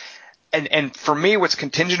powers. And for me, what's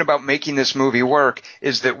contingent about making this movie work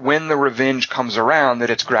is that when the revenge comes around, that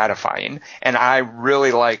it's gratifying. And I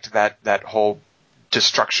really liked that whole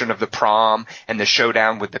destruction of the prom and the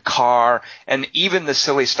showdown with the car and even the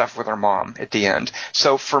silly stuff with her mom at the end.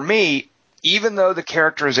 So for me, even though the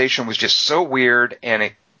characterization was just so weird and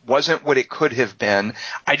it wasn't what it could have been,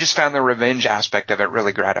 I just found the revenge aspect of it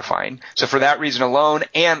really gratifying. So for that reason alone,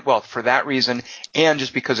 and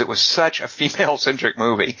just because it was such a female-centric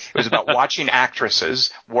movie, it was about watching actresses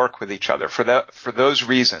work with each other. For those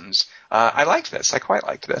reasons, I liked this. I quite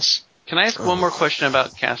liked this. Can I ask one more question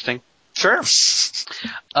about casting? Sure.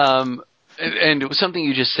 And it was something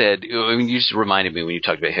you just said. I mean, you just reminded me when you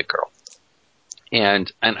talked about Hit Girl.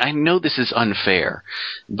 And I know this is unfair,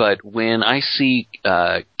 but when I see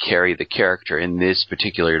Carrie, the character, in this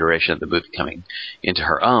particular iteration of the movie coming into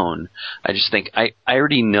her own, I just think I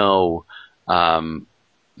already know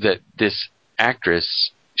that this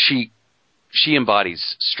actress, she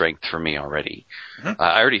embodies strength for me already. Mm-hmm.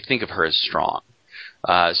 I already think of her as strong.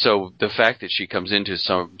 So the fact that she comes into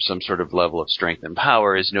some sort of level of strength and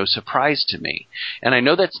power is no surprise to me. And I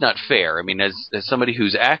know that's not fair. I mean, as somebody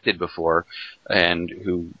who's acted before and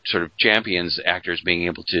who sort of champions actors being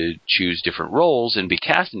able to choose different roles and be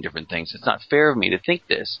cast in different things, it's not fair of me to think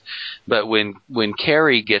this. But when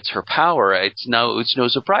Carrie gets her power, it's no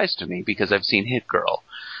surprise to me because I've seen Hit Girl.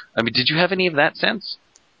 I mean, did you have any of that sense?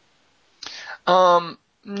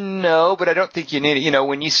 No, but I don't think you need it.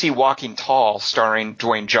 When you see Walking Tall starring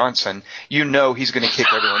Dwayne Johnson, you know he's going to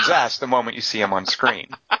kick everyone's ass the moment you see him on screen.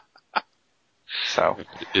 So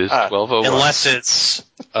it is 12:01. Unless it's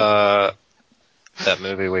that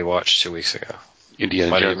movie we watched 2 weeks ago.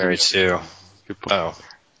 Indiana Mighty Jones. Mary 2. Oh,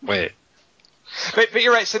 wait. But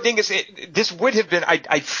you're right. So, Dingus, this would have been,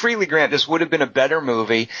 I freely grant, this would have been a better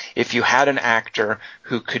movie if you had an actor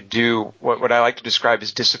who could do what I like to describe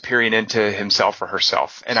as disappearing into himself or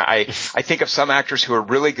herself. And I think of some actors who are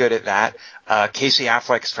really good at that. Casey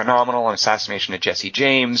Affleck is phenomenal in Assassination of Jesse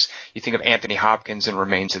James. You think of Anthony Hopkins in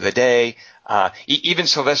Remains of the Day. Even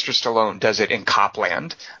Sylvester Stallone does it in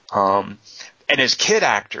Copland. And as kid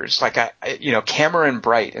actors, like Cameron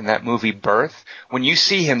Bright in that movie Birth, when you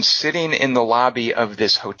see him sitting in the lobby of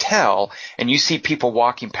this hotel and you see people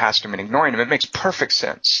walking past him and ignoring him, it makes perfect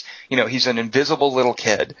sense. He's an invisible little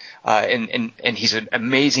kid, and he's an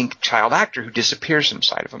amazing child actor who disappears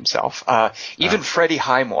inside of himself. Even Freddie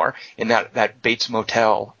Highmore in that Bates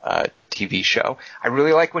Motel TV show. I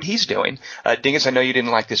really like what he's doing. Dingus, I know you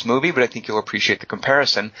didn't like this movie, but I think you'll appreciate the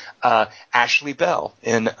comparison. Ashley Bell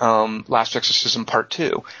in Last Exorcism Part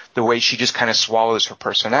 2, the way she just kind of swallows her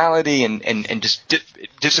personality and just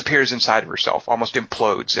disappears inside of herself, almost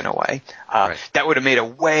implodes in a way. Right. That would have made a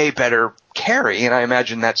way better Carrie, and I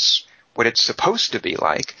imagine that's what it's supposed to be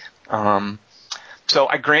like. So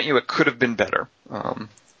I grant you it could have been better.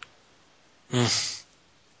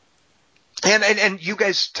 And you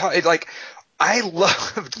guys I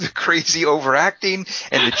loved the crazy overacting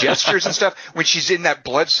and the gestures and stuff when she's in that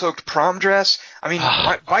blood-soaked prom dress. I mean,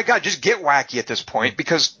 by God, just get wacky at this point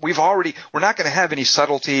because we're not going to have any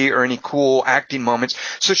subtlety or any cool acting moments.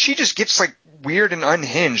 So she just gets weird and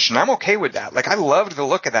unhinged, and I'm okay with that. I loved the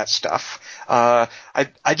look of that stuff. I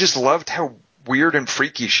just loved how weird and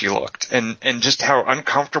freaky she looked and just how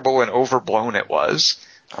uncomfortable and overblown it was.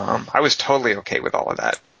 I was totally okay with all of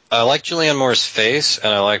that. I like Julianne Moore's face,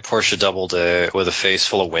 and I like Portia Doubleday with a face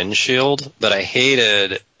full of windshield, but I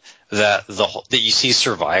hated that that you see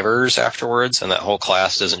survivors afterwards, and that whole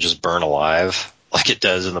class doesn't just burn alive like it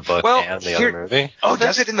does in the book and the other movie. Oh,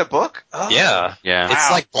 does it in the book? Oh. Yeah. Yeah.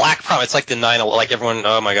 It's like Black Prom. It's like the 9/11. Like everyone,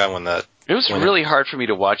 oh my God, when that It was really hard for me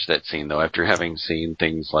to watch that scene, though, after having seen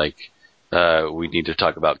things like we need to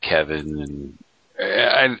talk about Kevin,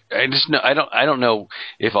 and I just know I don't know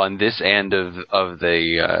if on this end of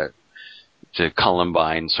the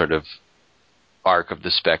Columbine sort of arc of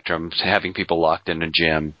the spectrum, having people locked in a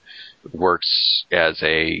gym works as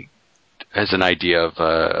an idea of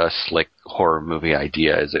a slick horror movie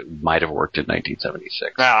idea as it might have worked in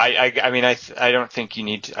 1976. No, I mean, I don't think you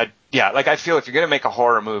need to. I feel if you're going to make a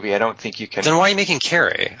horror movie, I don't think you can. Then why are you making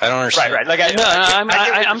Carrie? I don't understand.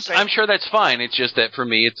 Right. I'm sure that's fine. It's just that for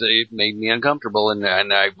me, it made me uncomfortable, and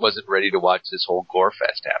I wasn't ready to watch this whole gore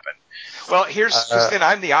fest happen. Well, then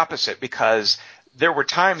I'm the opposite, because there were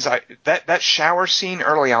times that shower scene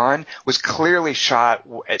early on was clearly shot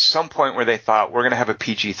at some point where they thought we're going to have a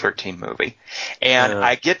PG-13 movie. And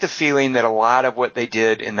I get the feeling that a lot of what they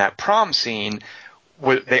did in that prom scene,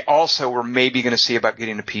 they also were maybe going to see about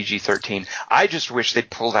getting a PG-13. I just wish they'd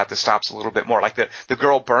pulled out the stops a little bit more. Like the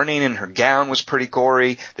girl burning in her gown was pretty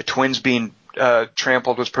gory. The twins being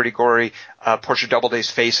trampled was pretty gory. Portia Doubleday's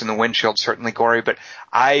face in the windshield certainly gory, but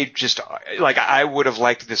I would have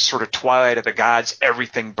liked this sort of Twilight of the Gods,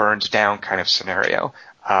 everything burns down kind of scenario.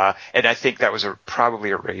 And I think that was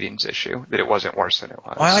probably a ratings issue, that it wasn't worse than it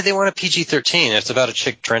was. Why would they want a PG-13? It's about a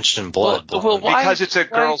chick drenched in blood. Because it's a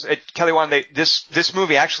girls. Kelly Wand, this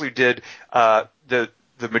movie actually did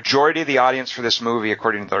the majority of the audience for this movie,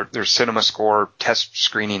 according to their cinema score test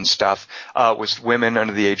screening stuff, was women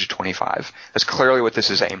under the age of 25. That's clearly what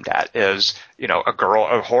this is aimed at, is,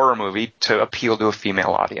 a horror movie to appeal to a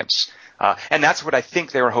female audience. And that's what I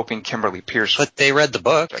think they were hoping Kimberly Pierce would. But they read the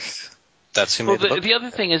book. That's who made the book. The other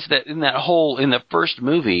thing is that in the first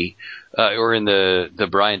movie, or in the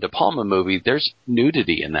Brian De Palma movie, there's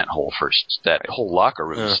nudity in that whole locker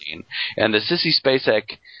room scene. And the Sissy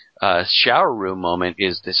Spacek shower room moment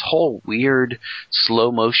is this whole weird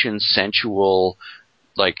slow motion sensual,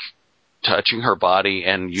 like touching her body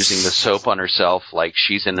and using the soap on herself like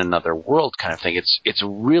she's in another world kind of thing. It's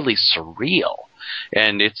really surreal,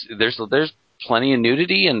 and there's plenty of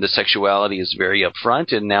nudity, and the sexuality is very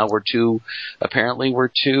upfront. And now we're too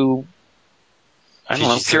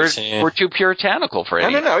puritanical for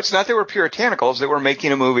anything. No. It's not that we're puritanical. It's that we're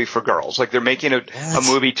making a movie for girls. Like, they're making a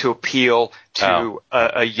movie to appeal to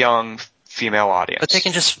a young female audience. But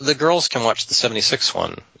the girls can watch the 76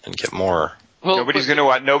 one and get more. Well, nobody's going to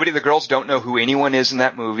watch. The girls don't know who anyone is in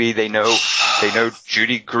that movie. They know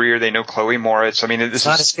Judy Greer. They know Chloe Moritz. I mean, it's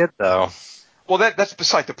not as good though. Well, that's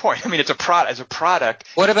beside the point. I mean, it's as a product.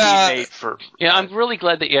 What about? Made for, yeah, I'm really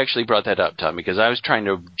glad that you actually brought that up, Tom, because I was trying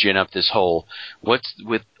to gin up this whole what's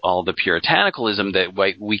with all the puritanicalism that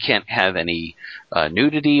we can't have any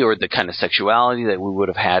nudity or the kind of sexuality that we would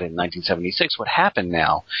have had in 1976. What happened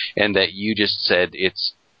now? And that you just said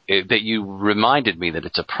that you reminded me that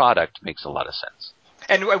it's a product makes a lot of sense.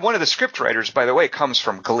 And one of the scriptwriters, by the way, comes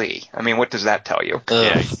from Glee. I mean, what does that tell you?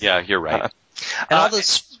 Yeah, you're right. And all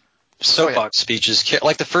this soapbox speeches,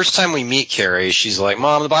 like the first time we meet Carrie, she's like,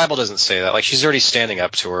 "Mom, the Bible doesn't say that." Like, she's already standing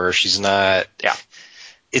up to her. She's not. Yeah.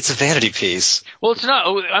 It's a vanity piece. Well, it's not.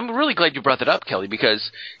 I'm really glad you brought that up, Kelly,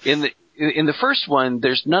 because in the first one,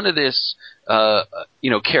 there's none of this.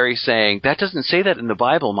 Carrie saying that doesn't say that in the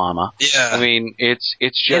Bible, Mama. Yeah. I mean, it's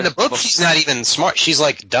just in the book. She's not even smart. She's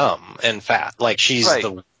like dumb and fat. Like, she's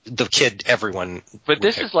the kid everyone. But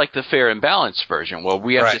this is like the fair and balanced version. Well,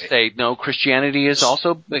 we have to say, no, Christianity is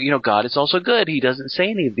also, God is also good. He doesn't say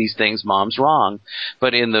any of these things. Mom's wrong.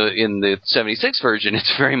 But in the 76 version,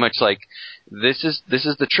 it's very much like, this is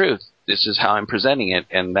the truth. This is how I'm presenting it,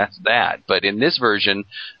 and that's that. But in this version,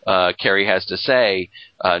 Carrie has to say,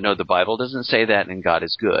 no, the Bible doesn't say that, and God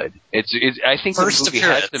is good. I think the movie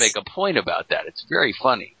has to make a point about that. It's very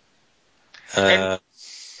funny.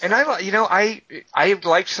 And I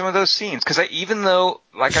liked some of those scenes, because even though,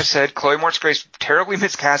 like I said, Chloe Moritz Grace terribly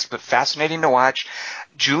miscast but fascinating to watch,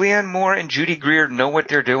 Julianne Moore and Judy Greer know what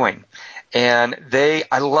they're doing, and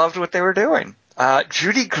I loved what they were doing.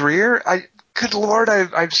 Judy Greer, good Lord,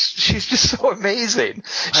 she's just so amazing.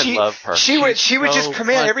 I love her. She would just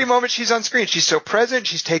command every moment she's on screen. She's so present.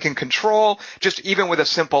 She's taking control. Just even with a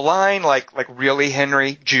simple line like "Really,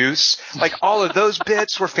 Henry, juice." Like, all of those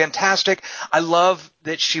bits were fantastic. I love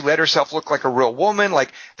that she let herself look like a real woman.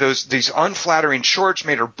 Like, these unflattering shorts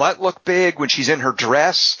made her butt look big when she's in her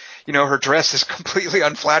dress. Her dress is completely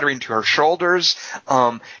unflattering to her shoulders.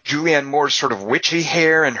 Julianne Moore's sort of witchy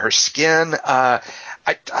hair and her skin. I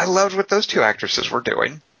loved what those two actresses were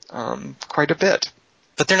doing quite a bit.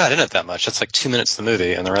 But they're not in it that much. It's like 2 minutes of the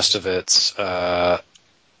movie, and the rest of it's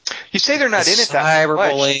you say they're not in it that much.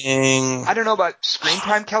 Cyberbullying. I don't know about screen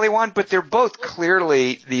time, Kelly Wand, but they're both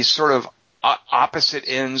clearly these sort of opposite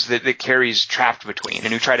ends that Carrie's trapped between,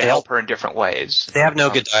 and who try to help her in different ways. They have no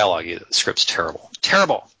good dialogue either. The script's terrible.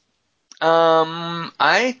 Terrible.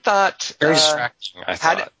 I thought very distracting. I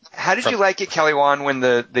thought. How did you like it, Kelly Wand, when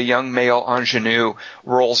the young male ingenue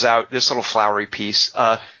rolls out this little flowery piece,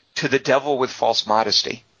 to the devil with false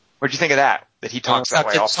modesty? What'd you think of that? That he talks that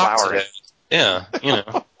way, all flowery. Yeah,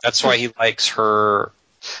 that's why he likes her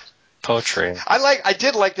poetry. I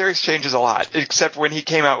did like their exchanges a lot, except when he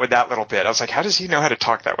came out with that little bit. I was like, how does he know how to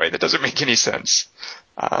talk that way? That doesn't make any sense.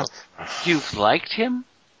 You liked him?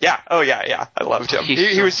 Yeah. Oh, yeah. I loved him.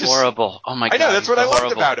 He was just horrible. Oh my God. I know. That's what I loved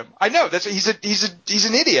horrible. about him. I know. He's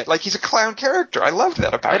an idiot. Like, he's a clown character. I loved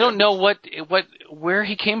that about him. I don't know where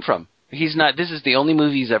he came from. He's not. This is the only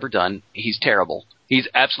movie he's ever done. He's terrible. He's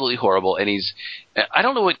absolutely horrible, and I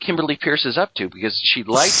don't know what Kimberly Peirce is up to, because she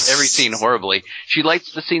likes every scene horribly. She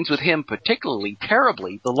likes the scenes with him particularly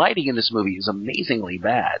terribly. The lighting in this movie is amazingly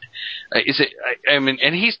bad.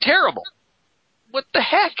 And he's terrible. What the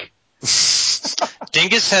heck?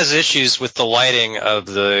 Dingus has issues with the lighting of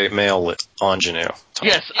the male ingenue.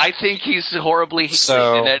 Yes, I think he's horribly.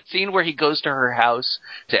 In that scene where he goes to her house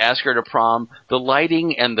to ask her to prom, the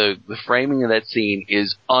lighting and the framing of that scene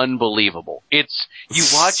is unbelievable. You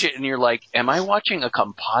watch it and you're like, am I watching a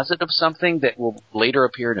composite of something that will later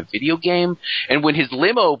appear in a video game? And when his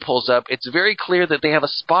limo pulls up, it's very clear that they have a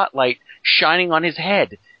spotlight shining on his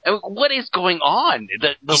head. What is going on?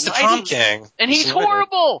 He's the prom king. And he's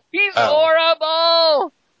horrible! He's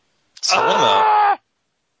horrible!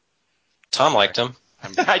 Tom liked him.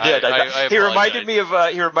 I did. He reminded me of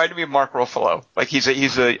Mark Ruffalo. Like he's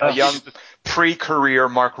a young pre-career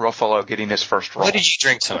Mark Ruffalo getting his first role. What did you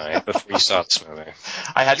drink tonight before you saw this movie?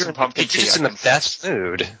 I had some pumpkin tea. You're just in the best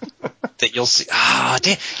mood that you'll see.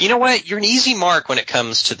 Damn. You know what? You're an easy mark when it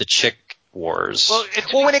comes to the chick wars. Well,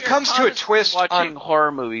 when it comes to a twist, watching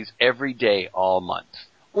horror movies every day, all month.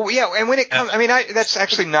 Well, yeah, and when it comes, that's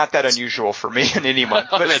actually not that unusual for me in any month.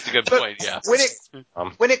 But that's a good point. Yeah.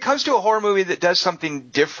 When it comes to a horror movie that does something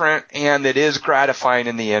different and that is gratifying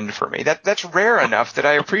in the end for me, that's rare enough that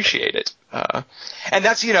I appreciate it. And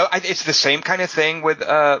that's, it's the same kind of thing with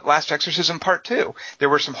Last Exorcism Part 2. There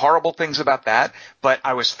were some horrible things about that, but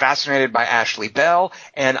I was fascinated by Ashley Bell,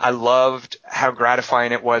 and I loved how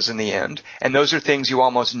gratifying it was in the end. And those are things you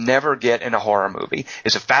almost never get in a horror movie.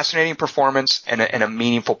 It's a fascinating performance and a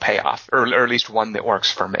meaningful payoff, or at least one that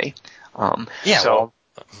works for me. That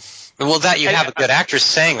you have a good actress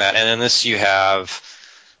saying that, and in this you have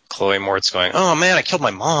Chloe Moretz going, "Oh man, I killed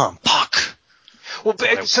my mom. Fuck." Well,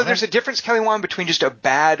 so there's a difference, Kelly Wand, between just a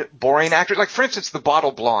bad, boring actor. Like, for instance, the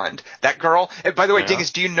Bottle Blonde, that girl. And by the way,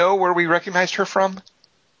 Dingus, do you know where we recognized her from?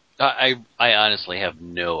 I honestly have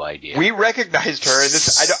no idea. We recognized her, and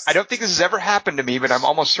this I don't think this has ever happened to me, but I'm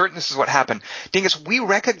almost certain this is what happened. Dingus, we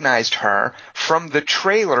recognized her from the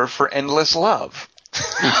trailer for Endless Love.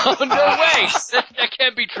 Oh, no way! That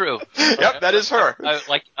can't be true. Yep, that is her.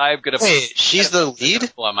 I'm gonna. Wait, she's the lead?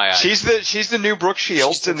 She's the new Brooke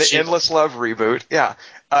Shields in the Endless Love reboot. Yeah.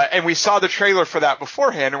 And we saw the trailer for that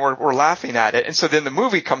beforehand, and we're laughing at it. And so then the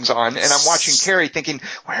movie comes on, and I'm watching Carrie thinking,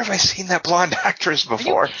 where have I seen that blonde actress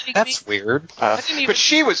before? That's weird. But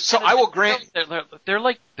she was. So I will grant. They're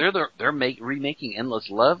remaking Endless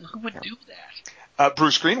Love. Who would do that?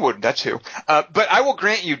 Bruce Greenwood. That's who. But I will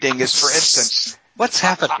grant you, Dingus, for instance. What's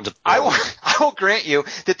happened to I will grant you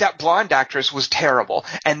that blonde actress was terrible,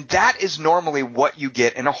 and that is normally what you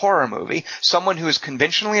get in a horror movie. Someone who is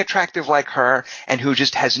conventionally attractive like her, and who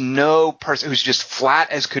just has no person, who's just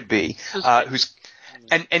flat as could be,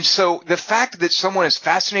 and so the fact that someone as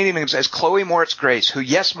fascinating as Chloe Moretz Grace, who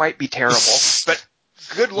yes might be terrible, but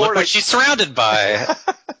good Lord, look what she's surrounded by.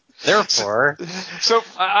 Therefore, so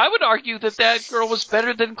I would argue that girl was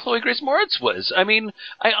better than Chloe Grace Moretz was. I mean,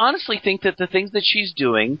 I honestly think that the things that she's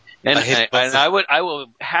doing, and I will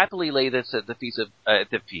happily lay this at the feet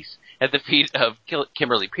of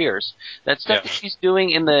Kimberly Peirce. That stuff that she's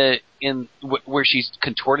doing where she's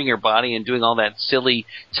contorting her body and doing all that silly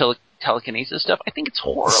telekinesis stuff. I think it's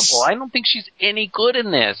horrible. I don't think she's any good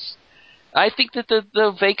in this. I think that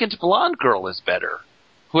the vacant blonde girl is better.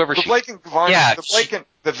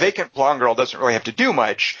 The vacant blonde girl doesn't really have to do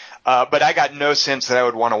much, but I got no sense that I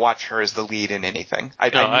would want to watch her as the lead in anything. I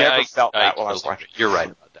never felt that while I was watching. You're right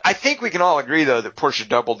about that. I think we can all agree, though, that Portia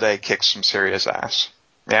Doubleday kicks some serious ass.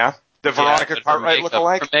 Yeah? The Veronica Cartwright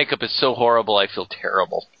look-alike? Her makeup is so horrible, I feel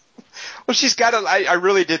terrible. Well, she's got I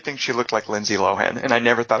really did think she looked like Lindsay Lohan, and I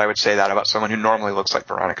never thought I would say that about someone who normally looks like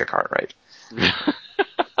Veronica Cartwright.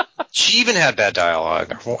 She even had bad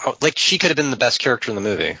dialogue. Like, she could have been the best character in the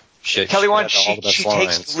movie. Kelly Wand, she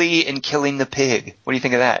takes glee in killing the pig. What do you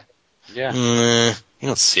think of that? Yeah. You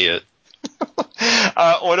don't see it.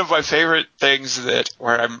 One of my favorite things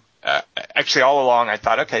where I'm actually all along I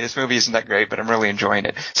thought, okay, this movie isn't that great, but I'm really enjoying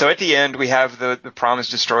it. So at the end we have the prom is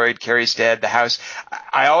destroyed, Carrie's dead, the house.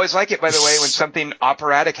 I always like it, by the way, when something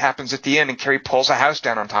operatic happens at the end and Carrie pulls a house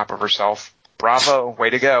down on top of herself. Bravo,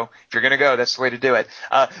 way to go. If you're going to go, that's the way to do it.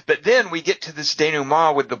 But then we get to this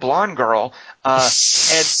denouement with the blonde girl,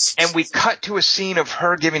 and we cut to a scene of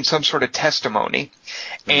her giving some sort of testimony.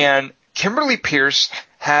 And Kimberly Pierce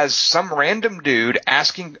has some random dude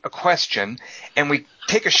asking a question, and we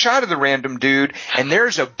take a shot of the random dude, and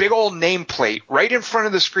there's a big old nameplate right in front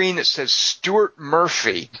of the screen that says Stuart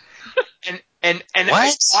Murphy. And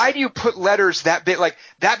why do you put letters that big? Like,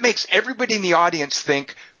 that makes everybody in the audience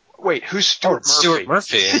think, wait, who's Stuart Murphy? Stuart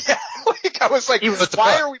Murphy. Yeah, I was like,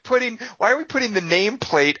 why are we putting the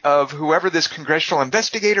nameplate of whoever this congressional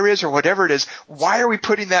investigator is or whatever it is? Why are we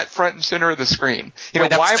putting that front and center of the screen? Why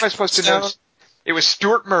am I supposed to know? It was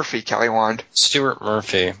Stuart Murphy, Kelly Wand. Stuart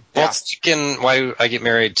Murphy. Well, it's like in Why I Get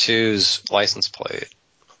Married 2's license plate.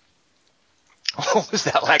 What was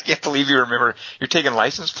that like? I can't believe you remember. You're taking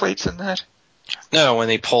license plates in that? No, when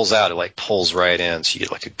he pulls out, it like pulls right in, so you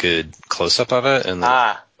get like a good close-up of it, and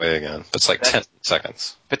then way again. But it's like 10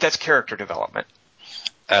 seconds. But that's character development.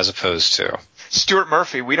 As opposed to Stuart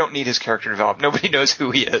Murphy, we don't need his character development. Nobody knows who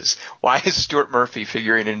he is. Why is Stuart Murphy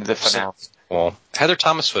figuring into the finale? Well, Heather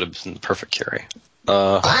Thomas would have been the perfect Carrie.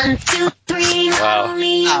 1, 2, 3, Wow.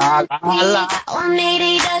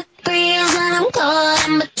 180 degrees and I'm caught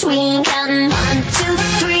in between. Counting 1, 2,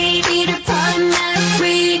 3, feet apart and they're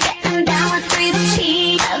free. Getting down with 3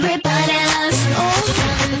 feet. Everybody loves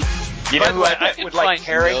old. You know who I would like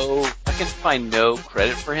Carrie? I can find no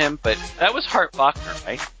credit for him, but that was Hart Bachner,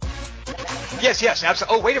 right? Yes,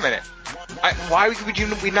 absolutely. Oh, wait a minute. Why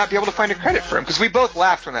would we not be able to find a credit for him? Because we both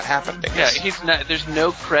laughed when that happened. Yeah, he's not. There's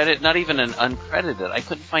no credit, not even an uncredited. I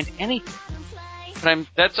couldn't find anything. But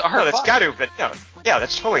that's Hart. No, that's got to. But no, yeah,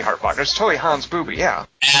 that's totally Hart Bachner. It's totally Hans Booby. Yeah.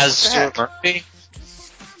 As Stuart Murphy.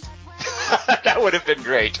 That would have been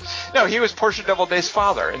great. No, he was Portia Doubleday's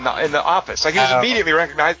father in the Office. Like, he was immediately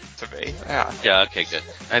recognized to me. Yeah. Yeah. Okay. Good.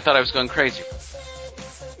 I thought I was going crazy.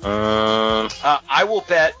 I will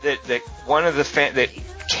bet that one of the that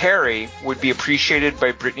Carrie would be appreciated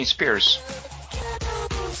by Britney Spears.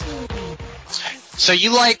 So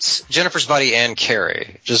you liked Jennifer's Body and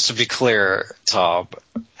Carrie, just to be clear, Tom.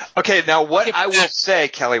 Okay, now what I will say,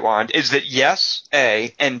 Kelly Wand, is that yes,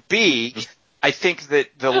 A, and B, I think that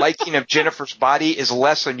the liking of Jennifer's Body is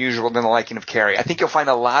less unusual than the liking of Carrie. I think you'll find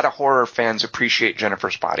a lot of horror fans appreciate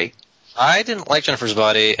Jennifer's Body. I didn't like Jennifer's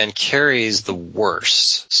Body, and Carrie's the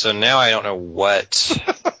worst. So now I don't know what.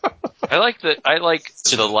 I like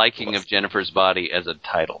the liking of Jennifer's Body as a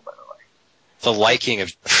title, by the way. The liking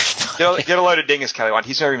of. Get a load of dingus, Kelly Wand.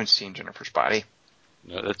 He's never even seen Jennifer's Body.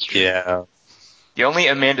 No, that's true. Yeah. The only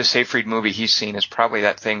Amanda Seyfried movie he's seen is probably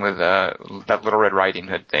that thing with that Little Red Riding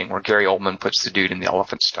Hood thing, where Gary Oldman puts the dude in the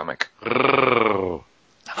elephant's stomach. Oh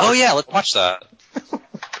yeah, let's watch that.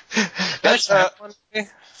 That's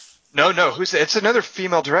No. Who's that? It's another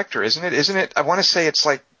female director, isn't it? Isn't it? I want to say it's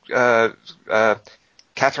like Catherine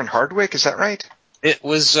Hardwicke. Is that right? It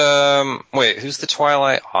was. Wait, who's the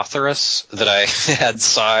Twilight authoress that I had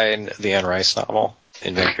sign the Anne Rice novel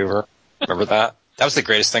in Vancouver? Remember that? That was the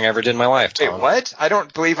greatest thing I ever did in my life, Tom. Wait, what? I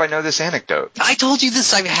don't believe I know this anecdote. I told you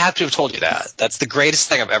this. I have to have told you that. That's the greatest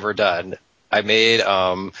thing I've ever done. I made.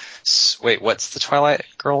 Wait, what's the Twilight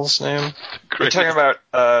girl's name? You're talking about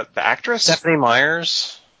the actress? Stephanie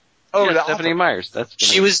Myers. Oh, yeah, Stephanie Myers.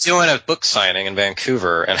 She was doing a book signing in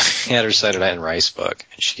Vancouver, and I had her sign an Anne Rice book,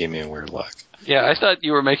 and she gave me a weird look. Yeah, I thought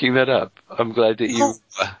you were making that up. I'm glad that you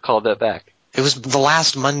called that back. It was the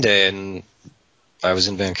last Monday, and I was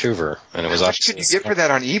in Vancouver, and it was. How much could you get for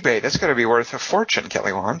that on eBay? That's going to be worth a fortune,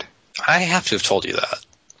 Kelly Wand. I have to have told you that.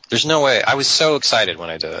 There's no way. I was so excited when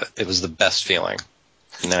I did it. It was the best feeling,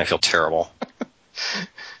 and now I feel terrible.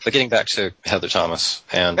 But getting back to Heather Thomas,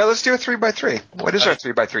 and now let's do a 3x3. What is our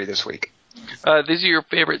 3x3 this week? These are your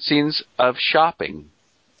favorite scenes of shopping.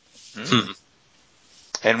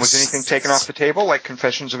 And was anything taken off the table, like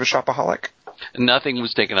Confessions of a Shopaholic? Nothing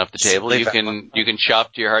was taken off the table. You can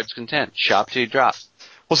shop to your heart's content. Shop till you drop.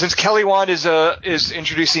 Well, since Kelly Wand is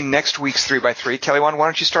introducing next week's 3x3, Kelly Wand, why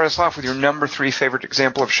don't you start us off with your number 3 favorite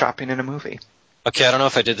example of shopping in a movie? Okay, I don't know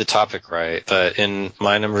if I did the topic right, but in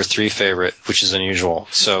my number 3 favorite, which is unusual,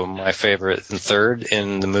 so my favorite and third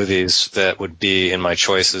in the movies that would be in my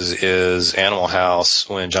choices is Animal House,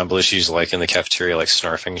 when John Belushi's like in the cafeteria like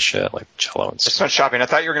snarfing shit, like Jell-O and stuff. It's not shopping. I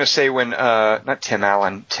thought you were going to say when, not Tim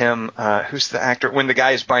Allen, who's the actor, when the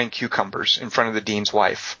guy is buying cucumbers in front of the dean's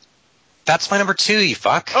wife. That's my number 2, you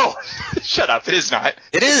fuck. Oh, shut up. It is not.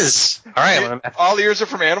 It is. All right. I'm gonna, All ears are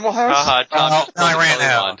from Animal House? Tom just no, I pulled ran the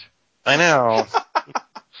out. wand. I know.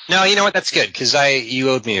 No, you know what? That's good, because you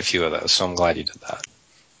owed me a few of those, so I'm glad you did that.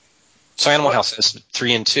 So Animal House is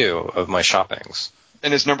 3 and 2 of my shoppings.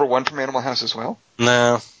 And is number 1 from Animal House as well?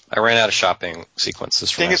 No, I ran out of shopping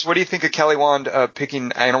sequences for Dingus, what do you think of Kelly Wand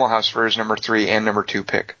picking Animal House for his number 3 and number 2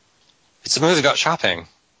 pick? It's a movie about shopping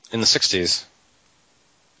in the 60s.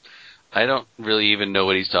 I don't really even know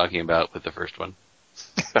what he's talking about with the first one.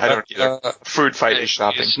 I don't either. Food fight is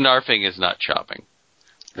shopping. Snarfing is not shopping.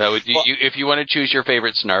 That would if you want to choose your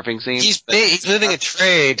favorite snarfing scene. He's moving a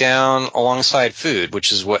tray down alongside food,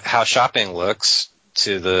 which is how shopping looks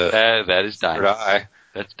to the that is dining. eye.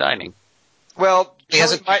 That's dining. Well, He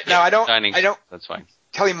Dining. I don't. That's fine.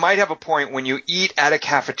 Kelly might have a point. When you eat at a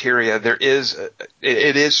cafeteria, it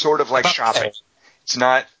is sort of like shopping. It's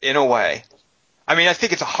not, in a way. I mean, I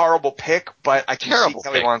think it's a horrible pick, but I can see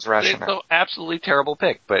Kelly Wand's rationale. It's an absolutely terrible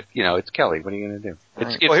pick, but it's Kelly. What are you going to do? Well,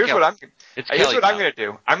 here's Kelly. what I'm going to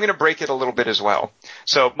do. I'm going to break it a little bit as well.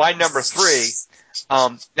 So my number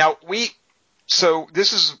 3. So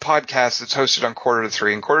this is a podcast that's hosted on Quarter to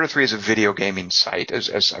Three, and Quarter to Three is a video gaming site,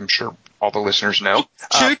 as I'm sure all the listeners know.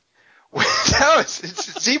 No,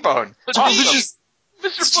 it's Z-Bone. Mr.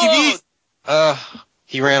 TV.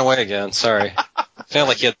 He ran away again. Sorry. Sounded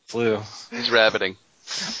like he had the flu. He's rabbiting.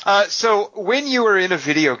 So when you are in a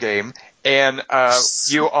video game and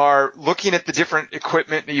you are looking at the different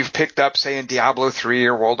equipment that you've picked up, say in Diablo 3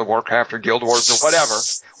 or World of Warcraft or Guild Wars or whatever,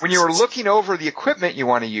 when you are looking over the equipment you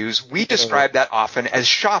want to use, we describe that often as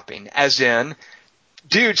shopping, as in,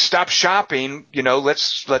 dude, stop shopping,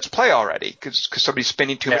 let's play already, because somebody's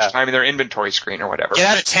spending too much time in their inventory screen or whatever. Get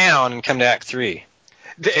out of town and come to Act 3.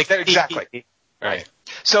 Exactly. Right.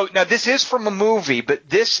 So now this is from a movie, but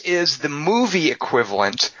this is the movie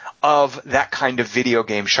equivalent of that kind of video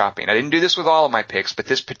game shopping. I didn't do this with all of my picks, but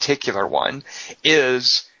this particular one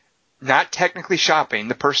is not technically shopping.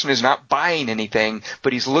 The person is not buying anything,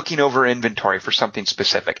 but he's looking over inventory for something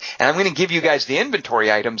specific. And I'm going to give you guys the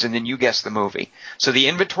inventory items, and then you guess the movie. So the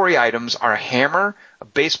inventory items are a hammer, a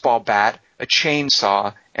baseball bat, a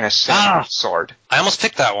chainsaw, and a samurai sword. I almost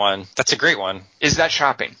picked that one. That's a great one. Is that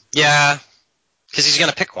shopping? Yeah. Because he's going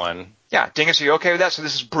to pick one. Yeah. Dingus, are you okay with that? So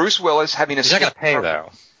this is Bruce Willis having a... He's not going to pay, though.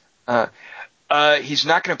 He's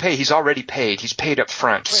not going to pay. He's already paid. He's paid up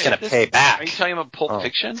front. He's going to pay back. Are you talking about Pulp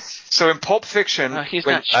Fiction? So in Pulp Fiction... he's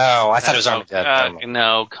not... I thought it was Armageddon.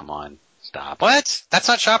 No, come on. Stop. What? That's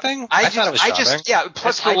not shopping? I thought it was shopping.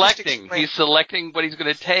 Plus selecting. He's selecting what he's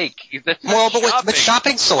going to take. But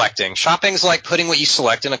shopping's selecting. Shopping's like putting what you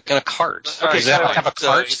select in a cart. Okay, Does that have a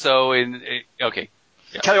cart? Okay.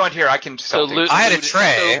 Yeah. Kelly, on here, I can sell things. I had a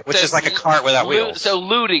tray, which is like a cart without wheels. So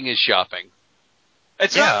looting is shopping.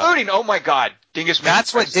 It's not looting. Oh my God, Dingus.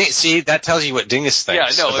 That's what. See, that tells you what Dingus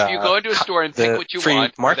thinks. Yeah, no. If you go into a store and pick what you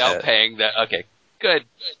want without paying, that okay, good.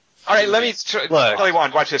 All right, let me. Kelly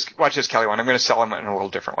Wand, watch this, Kelly Wand. I'm going to sell him in a little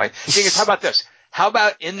different way. Dingus, how about this? How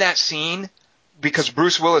about in that scene, because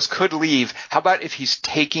Bruce Willis could leave? How about if he's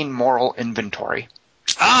taking moral inventory?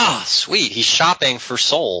 Ah, sweet. He's shopping for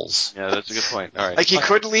souls. Yeah, that's a good point. All right. Like he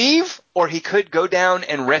could leave, or he could go down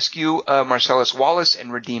and rescue Marcellus Wallace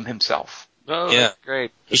and redeem himself. Oh, yeah. That's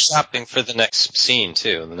great. He's shopping for the next scene,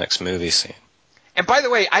 too, the next movie scene. And by the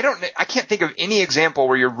way, I can't think of any example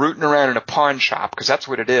where you're rooting around in a pawn shop, because that's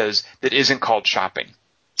what it is, that isn't called shopping.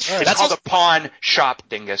 It's called a pawn shop,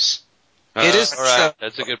 Dingus. It is. All right.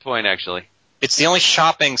 That's a good point, actually. It's the only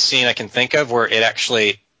shopping scene I can think of where it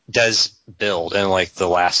actually does build, and like the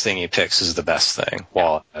last thing he picks is the best thing.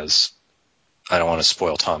 Well, as I don't want to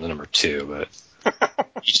spoil Tom to number 2, but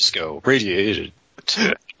you just go radiated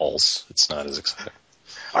to balls. It's not as exciting.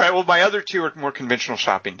 All right, well, my other 2 are more conventional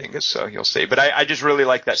shopping, Dingus, so you'll see. But I just really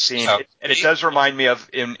like that scene, and it does remind me of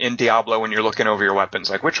in Diablo when you're looking over your weapons,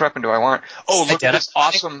 like which weapon do I want? Oh, look at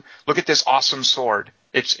this awesome sword.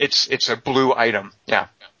 It's a blue item. Yeah.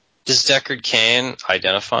 Does Deckard Cain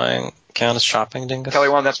identifying count as shopping, Dingus? Kelly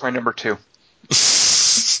Wand, that's my number 2.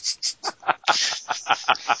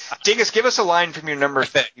 Dingus, give us a line from your number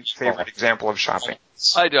 3 favorite example of shopping.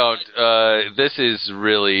 I don't. This is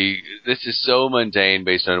so mundane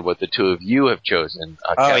based on what the 2 of you have chosen.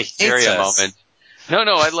 He hates us. Moment.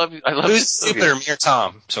 No, I love. Who's stupider, me or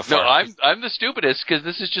Tom? So far. No, I'm the stupidest because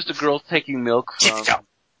this is just a girl taking milk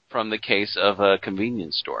from the case of a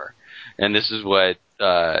convenience store, and this is what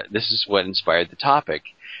inspired the topic.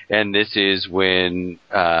 And this is when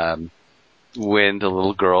the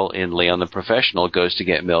little girl in Leon the Professional goes to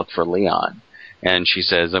get milk for Leon. And she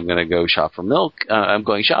says, I'm going to go shop for milk. I'm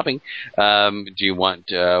going shopping. Do you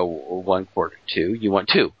want 1 quart? 2? You want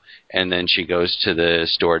 2. and then she goes to the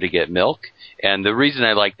store to get milk. And the reason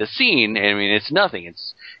I like the scene, I mean, it's nothing.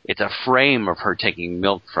 It's a frame of her taking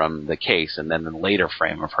milk from the case, and then a later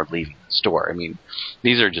frame of her leaving the store. I mean,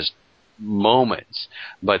 these are just moments.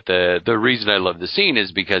 But the reason I love the scene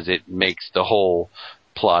is because it makes the whole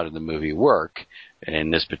plot of the movie work.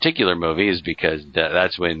 In this particular movie is because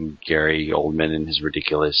that's when Gary Oldman and his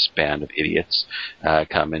ridiculous band of idiots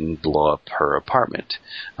come and blow up her apartment.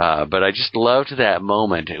 But I just loved that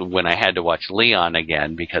moment when I had to watch Leon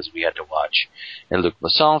again because we had to watch a Luc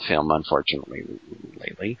Besson film, unfortunately,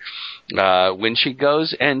 lately, when she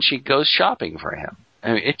goes shopping for him.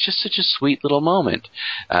 I mean, it's just such a sweet little moment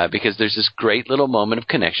because there's this great little moment of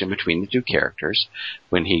connection between the two characters.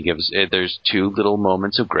 When he gives, there's two little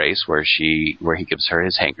moments of grace where he gives her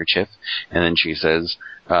his handkerchief, and then she says,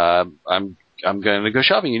 "I'm going to go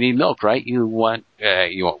shopping. You need milk, right? You want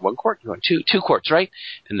 1 quart? You want 2 quarts, right?"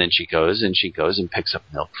 And then she goes and picks up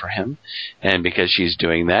milk for him, and because she's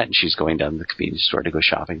doing that and she's going down to the convenience store to go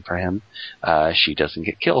shopping for him, she doesn't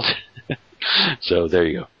get killed. So there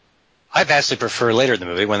you go. I vastly prefer later in the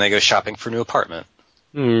movie when they go shopping for a new apartment.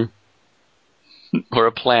 Or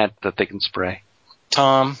a plant that they can spray.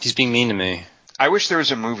 Tom, he's being mean to me. I wish there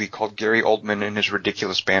was a movie called Gary Oldman and His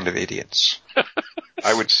Ridiculous Band of Idiots.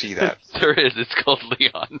 I would see that. There is. It's called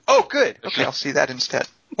Leon. Oh, good. Okay, I'll see that instead.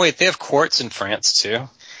 Wait, they have quartz in France, too?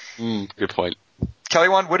 Good point. Kelly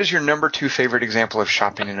Wand, what is your number 2 favorite example of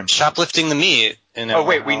shopping in a movie? Shoplifting the meat. Oh,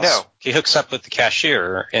 wait, we know. He hooks up with the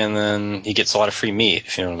cashier, and then he gets a lot of free meat,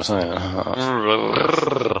 if you know what I'm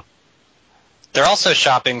saying. They're also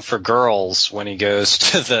shopping for girls when he goes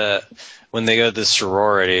to when they go to the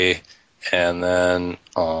sorority, and then,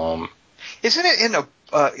 Isn't it in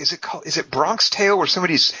is it Bronx Tale where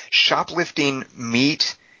somebody's shoplifting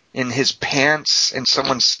meat in his pants and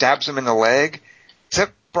someone stabs him in the leg? Is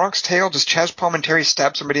that Bronx Tale? Does Chaz Palminteri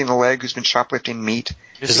stab somebody in the leg who's been shoplifting meat?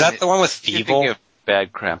 Is that the one with Feeble? You're thinking of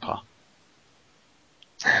Bad Grandpa.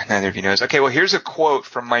 Neither of you knows. Okay, well, here's a quote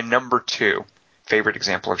from my number 2 favorite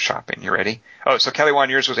example of shopping. You ready? Oh, so Kelly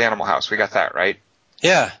Wand, yours was Animal House. We got that, right?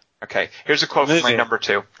 Yeah. Okay, here's a quote from my number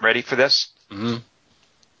 2. Ready for this? Mm-hmm.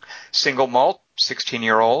 Single malt,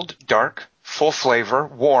 16-year-old, dark, full flavor,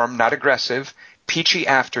 warm, not aggressive, peachy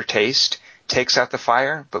aftertaste, takes out the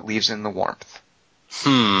fire, but leaves in the warmth.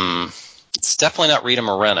 It's definitely not Rita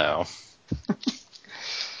Moreno. I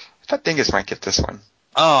thought Dingus might get this one.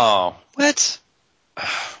 Oh, what?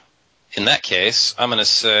 In that case, I'm going to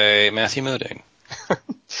say Matthew Modine.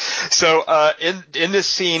 So in this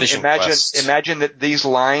scene, imagine that these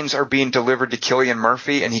lines are being delivered to Cillian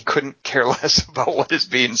Murphy, and he couldn't care less about what is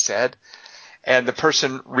being said. And the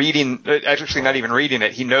person reading, actually not even reading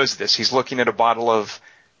it, he knows this. He's looking at a bottle of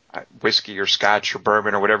whiskey or scotch or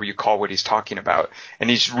bourbon or whatever you call what he's talking about, and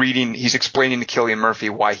he's explaining to Cillian Murphy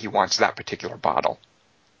why he wants that particular bottle.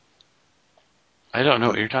 I don't know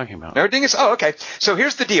what you're talking about. No, Dingus? Oh, okay. So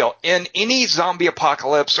here's the deal. In any zombie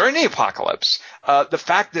apocalypse or any apocalypse, the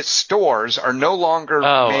fact that stores are no longer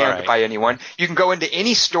manned by anyone, you can go into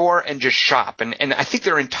any store and just shop. And I think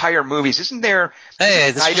there are entire movies. Isn't there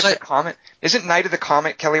Night of the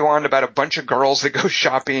Comet, Kelly Wand, about a bunch of girls that go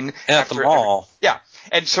shopping at the mall? Yeah.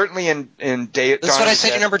 And certainly in Day That's what I said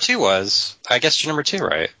your number 2 was. I guessed your number 2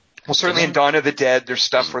 right. Well, certainly in Dawn of the Dead, there's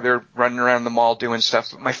stuff where they're running around the mall doing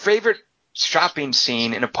stuff. But my favorite shopping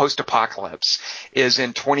scene in a post-apocalypse is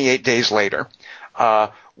in 28 Days Later.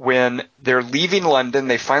 When they're leaving London,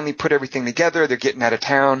 they finally put everything together, they're getting out of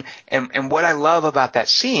town, and what I love about that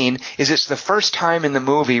scene is it's the first time in the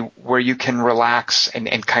movie where you can relax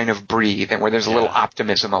and kind of breathe, and where there's a little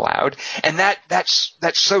optimism allowed. And that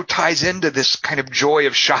so ties into this kind of joy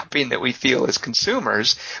of shopping that we feel as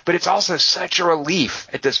consumers, but it's also such a relief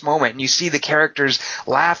at this moment. And you see the characters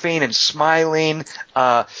laughing and smiling,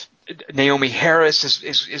 Naomi Harris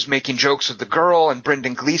is making jokes with the girl, and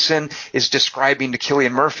Brendan Gleeson is describing to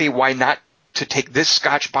Cillian Murphy why not to take this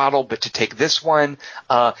scotch bottle, but to take this one.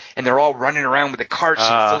 And they're all running around with the carts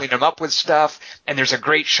and filling them up with stuff. And there's a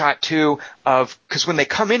great shot, too, because when they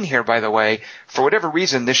come in here, by the way, for whatever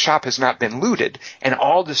reason, this shop has not been looted. And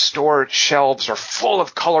all the store shelves are full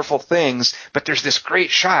of colorful things. But there's this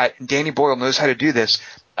great shot, and Danny Boyle knows how to do this,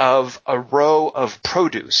 of a row of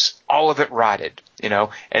produce, all of it rotted,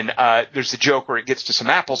 and there's a joke where it gets to some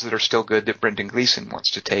apples that are still good that Brendan Gleeson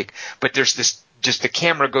wants to take, but there's the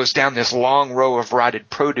camera goes down this long row of rotted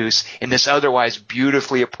produce in this otherwise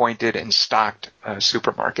beautifully appointed and stocked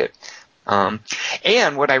supermarket.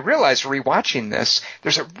 And what I realized rewatching this,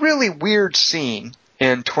 there's a really weird scene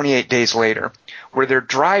in 28 Days Later where they're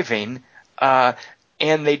driving,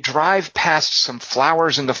 and they drive past some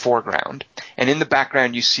flowers in the foreground, and in the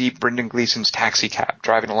background you see Brendan Gleeson's taxi cab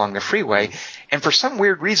driving along the freeway, and for some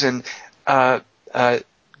weird reason,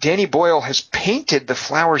 Danny Boyle has painted the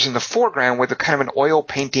flowers in the foreground with a kind of an oil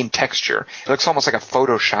painting texture. It looks almost like a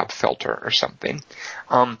Photoshop filter or something.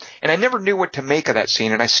 And I never knew what to make of that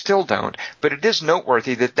scene, and I still don't. But it is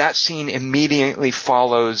noteworthy that that scene immediately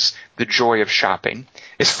follows the joy of shopping.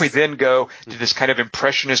 As we then go to this kind of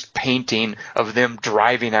impressionist painting of them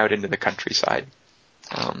driving out into the countryside.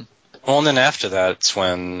 Well, and then after that, it's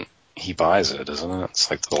when he buys it, isn't it? It's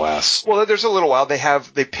like the last. Well, there's a little while. They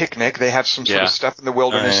picnic. They have some sort of stuff in the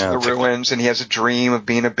wilderness, in the ruins, and he has a dream of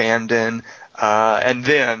being abandoned. And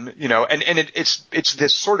then, it's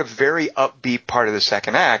this sort of very upbeat part of the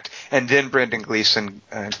second act. And then Brendan Gleeson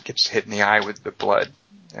gets hit in the eye with the blood.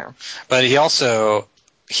 Yeah. But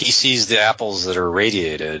he sees the apples that are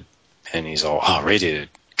radiated, and he's all, radiated,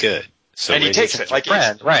 good. So and he takes it like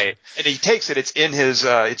right. And he takes it. It's in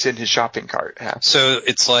his shopping cart. Yeah. So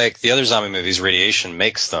it's like the other zombie movies, radiation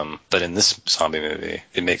makes them, but in this zombie movie,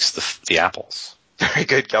 it makes the apples. Very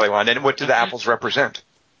good, Kelly Wand. And what do the apples represent?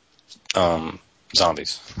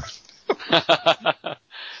 Zombies.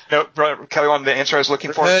 No, Kelly Wand. The answer I was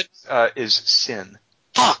looking for is sin.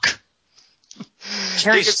 Fuck.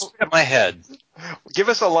 Carrie's in my head. Give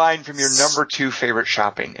us a line from your number 2 favorite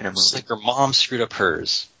shopping in a movie. It's like her mom screwed up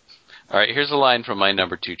hers. All right, here's a line from my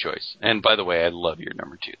number 2 choice. And by the way, I love your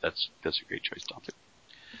number 2. That's a great choice,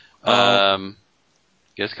 Tom.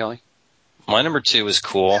 Yes, Kelly? My number 2 was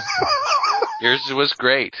cool. Yours was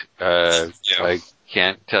great. I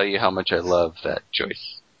can't tell you how much I love that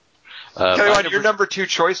choice. Your number 2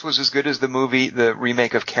 choice was as good as the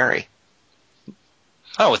remake of Carrie.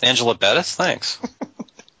 Oh, with Angela Bettis? Thanks.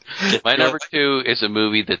 My number 2 is a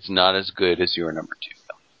movie that's not as good as your number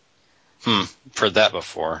 2. Heard that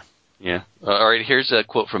before. Yeah. All right, here's a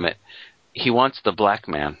quote from it. He wants the black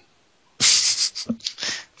man. It's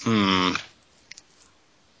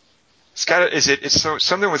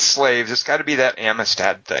something with slaves. It's got to be that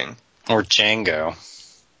Amistad thing. Or Django.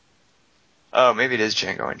 Oh, maybe it is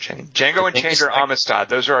Django Unchained. Django Unchained or Amistad.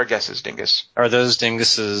 Those are our guesses, Dingus. Are those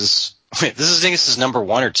Dingus's... Wait, this is Dingus's number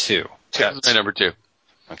 1 or 2? This is my number 2.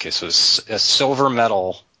 Okay, so it's a silver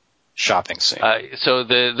medal shopping scene. So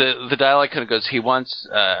the dialogue kind of goes, he wants...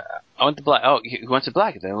 I want the black. Oh, he wants it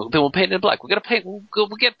black. Then we'll paint it in black. We'll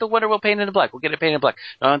get the Wonder. We'll paint it in black. We'll get it painted in black.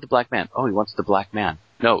 No, I want the black man. Oh, he wants the black man.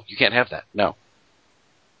 No, you can't have that. No.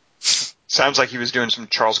 Sounds like he was doing some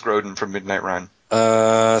Charles Grodin from Midnight Run.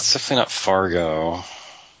 It's definitely not Fargo.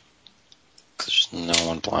 There's no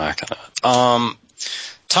one black in it.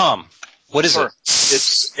 Tom, what is it?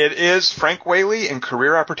 It is Frank Whaley in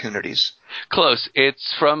Career Opportunities. Close.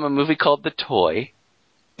 It's from a movie called The Toy.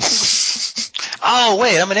 Oh,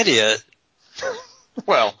 wait, I'm an idiot.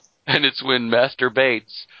 Well. And it's when Master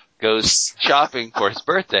Bates goes shopping for his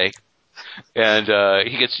birthday, and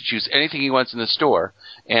he gets to choose anything he wants in the store.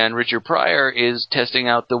 And Richard Pryor is testing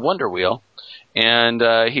out the Wonder Wheel, and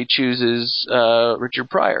he chooses Richard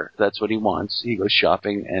Pryor. That's what he wants. He goes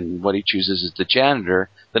shopping, and what he chooses is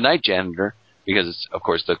the night janitor, because, of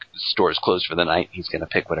course, the store is closed for the night. He's going to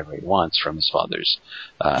pick whatever he wants from his father's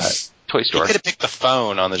toy store. He could have picked the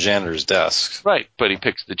phone on the janitor's desk. Right, but he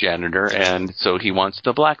picks the janitor, and so he wants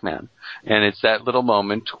the black man. And it's that little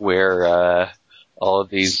moment where all of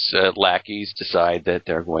these lackeys decide that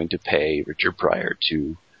they're going to pay Richard Pryor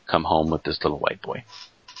to come home with this little white boy.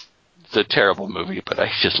 It's a terrible movie, but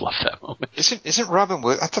I just love that moment. Isn't Robin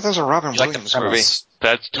Williams? I thought that was a Robin Williams movie.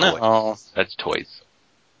 That's Toys. No. That's Toys.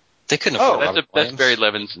 They couldn't afford that's Barry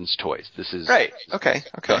Levinson's Toys. This is right. Okay.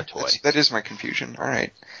 Toy. That is my confusion. All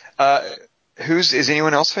right. Is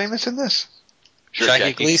anyone else famous in this? Sure,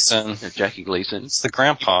 Jackie Gleason. Jackie Gleason. It's the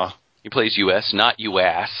grandpa. He plays U.S., not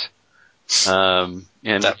U.S. And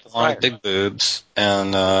that blonde, big boobs.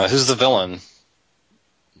 And who's the villain?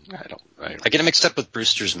 I get it mixed up with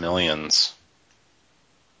Brewster's Millions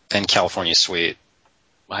and California Suite.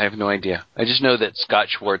 I have no idea. I just know that Scott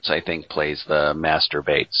Schwartz, I think, plays the Master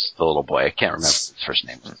Bates, the little boy. I can't remember his first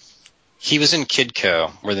name. He was in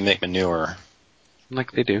Kidco, where they make manure.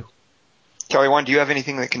 Like they do. Kelly Wand, do you have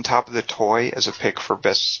anything that can top The Toy as a pick for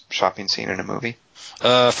best shopping scene in a movie?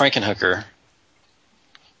 Frankenhooker.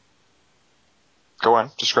 Go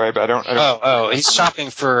on, describe. I don't. He's shopping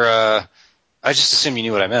for. I just assumed you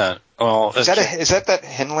knew what I meant. Well, is that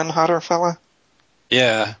Henlenhotter fella?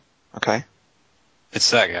 Yeah. Okay.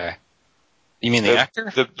 It's that guy. You mean the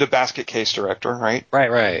actor? The Basket Case director, right?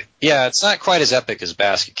 Right. Yeah, it's not quite as epic as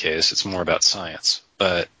Basket Case. It's more about science.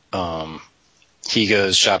 But he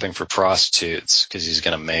goes shopping for prostitutes because he's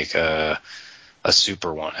going to make a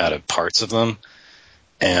super one out of parts of them.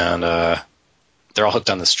 and they're all hooked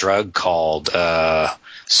on this drug called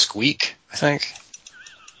Squeak, I think.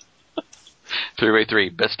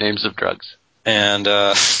 3x3, best names of drugs. And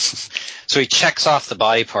so he checks off the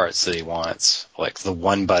body parts that he wants. Like the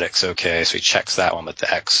one buttock's okay, so he checks that one, but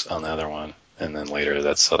the X on the other one. And then later,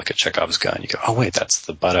 that's like a Chekhov's gun. You go, oh wait, that's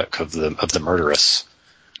the buttock of the murderess.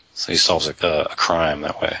 So he solves a crime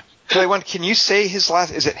that way. Can you say his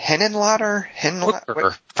last? Is it Henenlotter?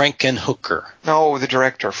 Hooker. Frankenhooker. No, the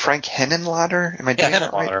director, Frank Henenlotter. Am I doing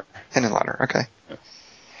that right? Henenlotter. Okay.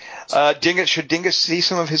 Dingus, should Dingus see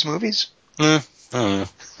some of his movies? Should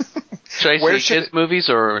I see his movies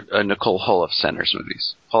or Nicole Holofcener's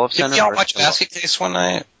movies? Did y'all watch Basket Case one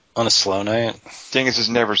night on a slow night? Dingus has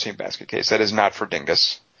never seen Basket Case. That is not for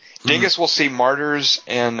Dingus. Dingus will see Martyrs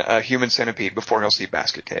and Human Centipede before he'll see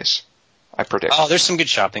Basket Case. I predict. Oh, there's some good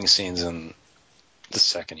shopping scenes in the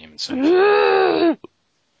second Human Centipede.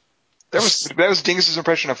 That was Dingus's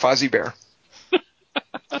impression of Fozzie Bear.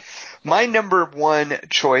 My number one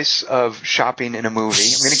choice of shopping in a movie,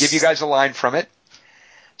 I'm going to give you guys a line from it.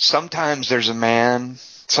 Sometimes there's a man.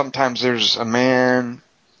 Sometimes there's a man.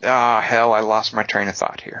 Ah, hell, I lost my train of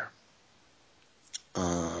thought here.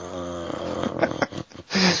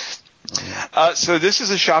 So this is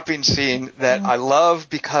a shopping scene that I love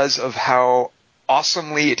because of how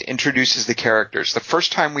awesomely it introduces the characters. The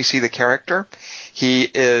first time we see the character, he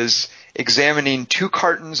is examining 2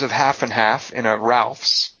 cartons of half and half in a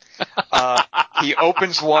Ralph's. He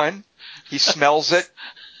opens one, he smells it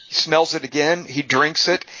again, he drinks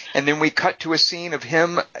it, and then we cut to a scene of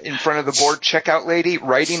him in front of the board checkout lady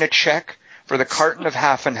writing a check for the carton of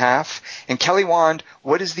half and half. And Kelly Wand,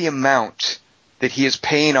 what is the amount that he is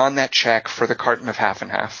paying on that check for the carton of half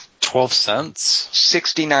and half? 12 cents?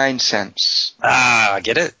 69 cents. Ah,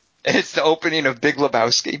 get it? It's the opening of Big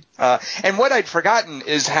Lebowski. And what I'd forgotten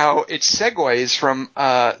is how it segues from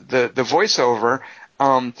the voiceover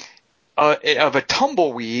of a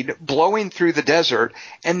tumbleweed blowing through the desert,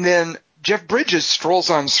 and then Jeff Bridges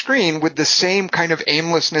strolls on screen with the same kind of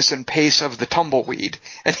aimlessness and pace of the tumbleweed.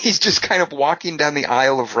 And he's just kind of walking down the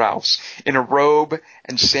aisle of Ralph's in a robe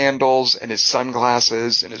and sandals and his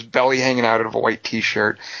sunglasses and his belly hanging out of a white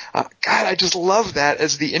t-shirt. God, I just love that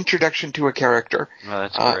as the introduction to a character. Oh,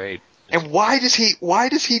 that's great. And why does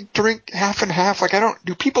he drink half and half? Like,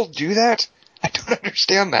 do people do that? I don't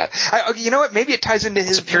understand that. You know what? Maybe it ties into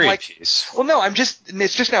his period piece. Well, no,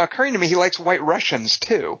 it's just now occurring to me he likes White Russians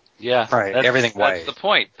too. Yeah, right. Everything white. That's the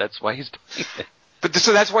point. That's why he's doing it. But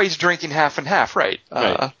so that's why he's drinking half and half, right?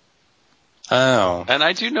 Right. Oh. And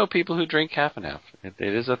I do know people who drink half and half. It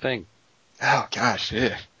is a thing. Oh gosh,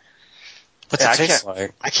 yeah. What's it taste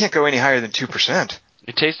like? I can't go any higher than 2%.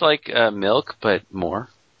 It tastes like milk, but more.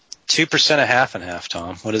 2% of half and half,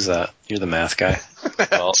 Tom. What is that? You're the math guy.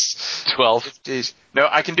 Well, 12. No,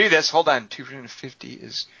 I can do this. Hold on. 250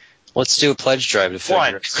 is... Let's do a pledge drive to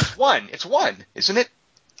figure it. It's one, isn't it?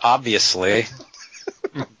 Obviously.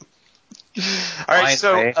 All right,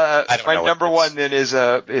 so my number one then is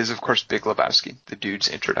of course Big Lebowski, the dude's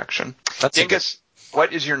introduction. Dingus,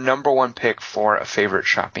 what is your number one pick for a favorite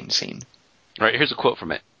shopping scene? All right, here's a quote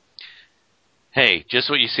from it. Hey, just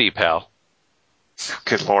what you see, pal.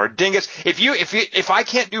 Good Lord, Dingus! If I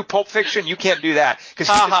can't do Pulp Fiction, you can't do that because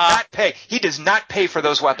he does not pay. He does not pay for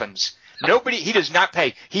those weapons. He does not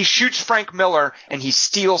pay. He shoots Frank Miller and he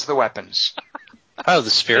steals the weapons. Oh,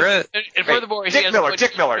 the Spirit. And furthermore, Dick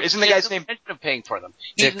Miller, isn't the guy's name? Of paying for them.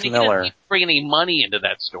 Dick Miller. He doesn't bring any money into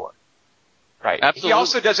that store. Right. Absolutely. He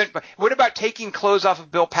also doesn't. What about taking clothes off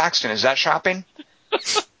of Bill Paxton? Is that shopping?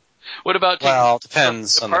 What about?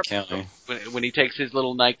 Depends on the county. When he takes his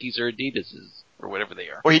little Nikes or Adidas's. Or whatever they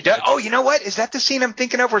are. Well, he does. Oh, you know what? Is that the scene I'm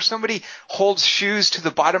thinking of where somebody holds shoes to the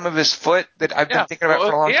bottom of his foot that I've been thinking about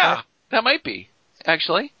for a long time? Yeah, that might be.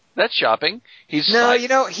 Actually, that's shopping. He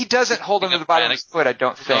doesn't hold them to the bottom of his foot, I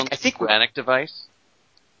don't think. I think Panic device.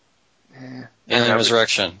 Alien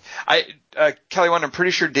Resurrection. Kelly Wand, I'm pretty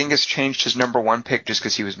sure Dingus changed his number one pick just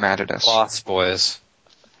because he was mad at us. Lost Boys.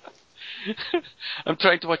 I'm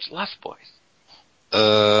trying to watch Lost Boys.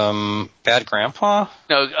 Bad Grandpa?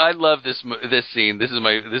 No, I love this scene. This is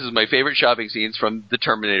my favorite shopping scenes from The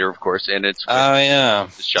Terminator, of course, and it's oh yeah,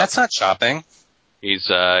 that's not shopping. He's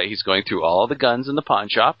going through all the guns in the pawn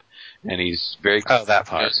shop, and he's very that part.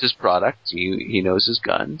 He knows his products. He knows his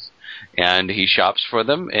guns, and he shops for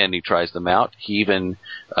them and he tries them out. He even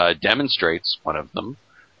demonstrates one of them,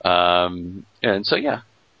 and so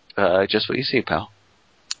just what you see, pal.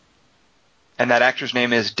 And that actor's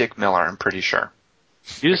name is Dick Miller, I'm pretty sure.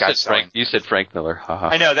 You said Frank Miller. Haha.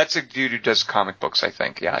 I know, that's a dude who does comic books, I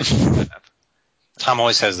think. Yeah. Tom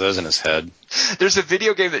always has those in his head. There's a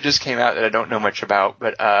video game that just came out that I don't know much about,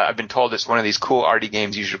 but I've been told it's one of these cool arty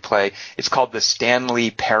games you should play. It's called the Stan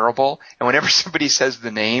Lee Parable, and whenever somebody says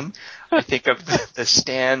the name, I think of the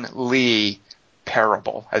Stan Lee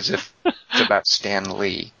Parable, as if it's about Stan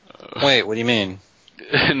Lee. Wait, what do you mean?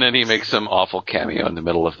 And then he makes some awful cameo in the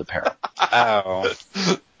middle of the parable. Oh.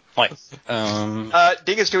 Like,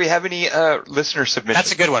 Dingus, do we have any listener submissions?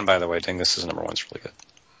 that's a good one, by the way. Dingus is number one. It's really good.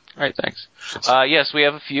 All right, thanks. Yes, we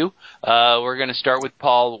have a few. We're going to start with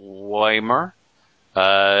Paul Weimer.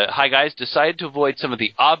 Hi, guys. Decided to avoid some of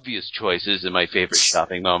the obvious choices in my favorite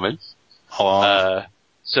shopping moments.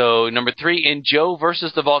 So, number 3, in Joe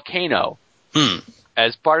versus the Volcano.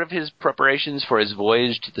 As part of his preparations for his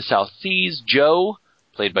voyage to the South Seas, Joe,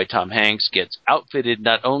 played by Tom Hanks, gets outfitted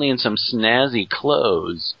not only in some snazzy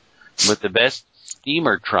clothes, but the best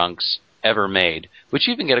steamer trunks ever made, which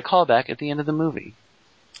even get a callback at the end of the movie.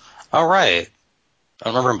 All right. I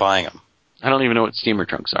remember him buying them. I don't even know what steamer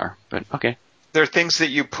trunks are, but okay. They're things that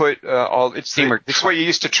you put it's what you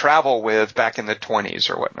used to travel with back in the 20s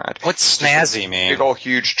or whatnot. What's snazzy mean? Big old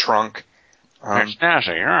huge trunk.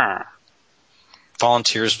 Snazzy, yeah.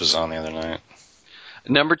 Volunteers was on the other night.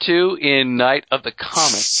 Number 2, in Night of the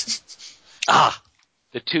Comet.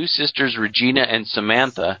 The two sisters Regina and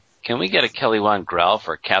Samantha. Can we get a Kelly Wand growl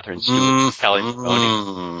for Catherine Stewart? Kelly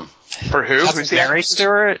Maroney? For who? Who's the Mary actress?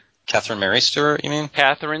 Stewart? Catherine Mary Stewart, you mean?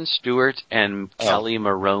 Catherine Stewart and Kelly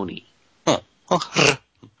Maroney.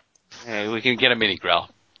 Hey, we can get a mini growl.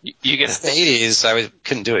 You get the 80s,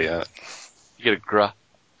 couldn't do it yet. You get a growl.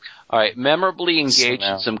 All right. Memorably engaged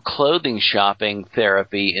in some clothing shopping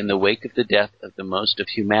therapy in the wake of the death of the most of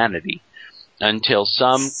humanity, until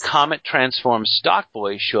some comet-transformed stock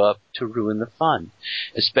boys show up to ruin the fun.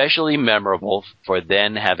 Especially memorable for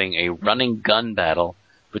then having a running gun battle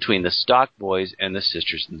between the stock boys and the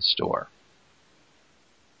sisters in the store.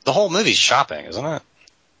 The whole movie's shopping, isn't it?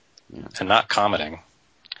 Yeah. And not commenting.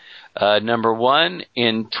 Number 1,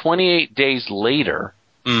 in 28 Days Later,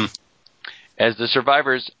 as the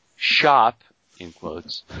survivors shop, in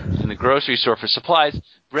quotes, in the grocery store for supplies,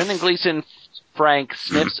 Brendan Gleeson Frank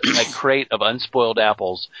sniffs a crate of unspoiled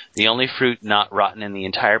apples, the only fruit not rotten in the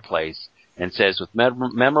entire place, and says with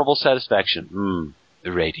memorable satisfaction,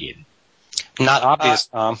 irradiated. Not obvious,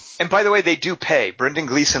 And by the way, they do pay. Brendan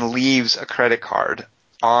Gleeson leaves a credit card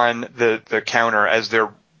on the counter as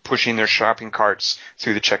they're pushing their shopping carts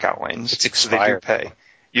through the checkout lanes. It's expired. So they do pay.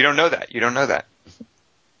 You don't know that. We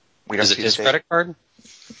don't Is it his credit card?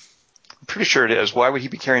 I'm pretty sure it is. Why would he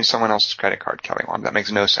be carrying someone else's credit card, Kelly Wand? That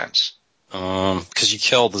makes no sense. Because you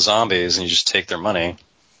kill the zombies and you just take their money.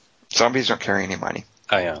 Zombies don't carry any money.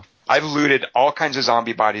 Oh, yeah. I've looted all kinds of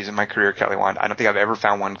zombie bodies in my career, Kelly Wand. I don't think I've ever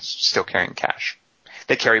found one still carrying cash.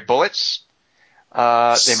 They carry bullets.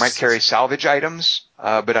 They might carry salvage items,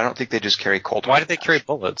 but I don't think they just carry cold. Why do they carry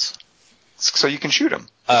bullets? So you can shoot them.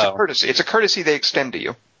 It's a courtesy. It's a courtesy they extend to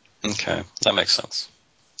you. Okay, that makes sense.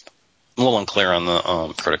 I'm a little unclear on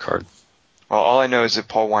the credit card. Well, all I know is that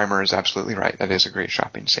Paul Weimer is absolutely right. That is a great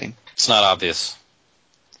shopping scene. It's not obvious.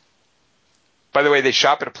 By the way, they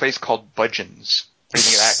shop at a place called Budgeons. What do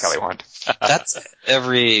you think of that, Kelly Wand? That's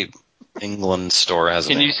every England store has.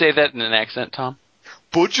 Can you say that in an accent, Tom?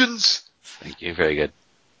 Budgeons? Thank you. Very good.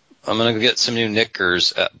 I'm going to go get some new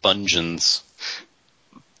knickers at Bungeons.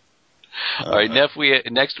 All right.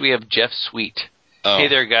 Next we have Jeff Sweet. Hey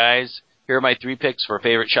there, guys. Here are my 3 picks for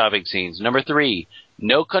favorite shopping scenes. Number 3,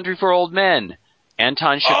 No Country for Old Men.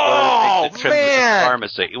 Anton Chigurh makes a trip to the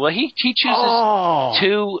pharmacy. Well, he chooses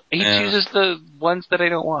chooses the ones that I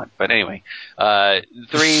don't want. But anyway,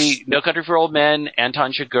 3, No Country for Old Men.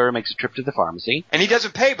 Anton Chigurh makes a trip to the pharmacy, and he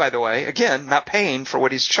doesn't pay. By the way, again, not paying for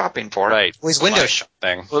what he's shopping for. Right? Well, he's window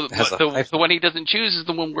shopping. Well, the one he doesn't choose is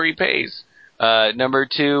the one where he pays. Number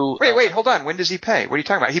 2. Wait, hold on. When does he pay? What are you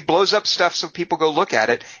talking about? He blows up stuff so people go look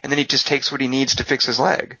at it, and then he just takes what he needs to fix his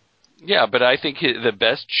leg. Yeah, but I think the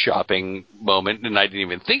best shopping moment, and I didn't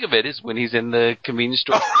even think of it, is when he's in the convenience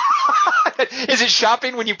store. Is it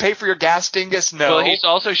shopping when you pay for your gas, Dingus? No. Well, he's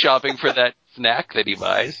also shopping for that snack that he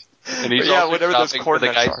buys. And he's also shopping for the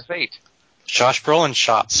guy's fate. Josh Brolin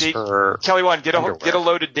shops for Kelly Wand, get a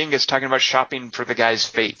load of Dingus talking about shopping for the guy's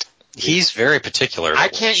fate. He's very particular. I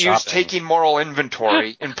can't use taking moral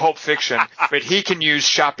inventory in Pulp Fiction, but he can use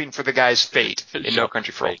shopping for the guy's fate in No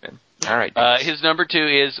Country for Old Men. All right. His number 2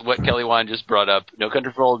 is what Kelly Wand just brought up. No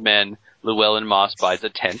Country for Old Men. Llewellyn Moss buys a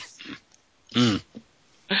tent.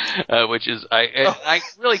 Which is I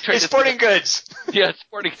really tried to Sporting Goods. Yeah,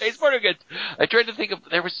 Sporting Goods. I tried to think of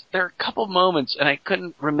there are a couple moments and I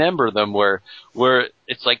couldn't remember them where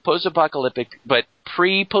it's like post-apocalyptic but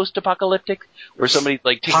pre-post-apocalyptic, where somebody's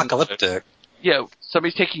like taking apocalyptic. Yeah,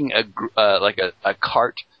 somebody's taking a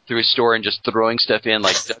cart through a store and just throwing stuff in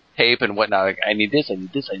like duct tape and whatnot. Like, I need this, I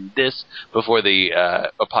need this, I need this before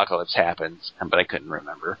the apocalypse happens. But I couldn't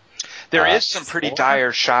remember. There is some pretty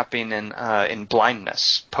dire shopping in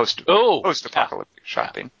blindness post-apocalyptic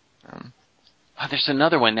shopping. There's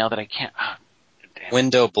another one now that I can't. Oh, damn.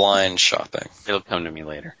 Window blind shopping. It'll come to me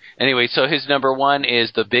later. Anyway, so his number one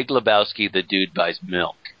is The Big Lebowski. The dude buys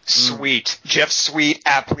milk. Sweet. Jeff Sweet,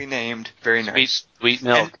 aptly named. Very nice. Sweet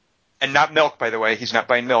milk. And not milk, by the way. He's not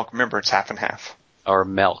buying milk. Remember, it's half and half. Or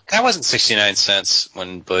milk. That wasn't 69 cents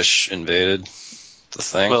when Bush invaded the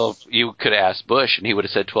thing. Well, you could ask Bush, and he would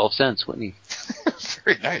have said 12 cents, wouldn't he?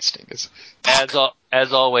 Very nice, Dingus.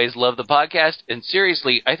 As always, love the podcast. And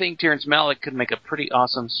seriously, I think Terrence Malick could make a pretty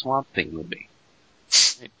awesome Swamp Thing movie.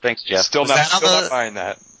 Thanks, Jeff. Still not buying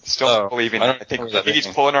that. Still not believing it. I think he's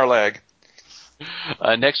pulling our leg.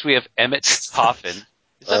 Next, we have Emmett Coffin.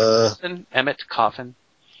 Is that a person? Emmett Coffin.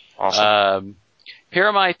 Awesome. Here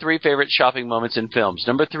are my 3 favorite shopping moments in films.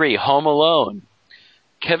 Number 3, Home Alone.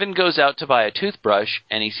 Kevin goes out to buy a toothbrush,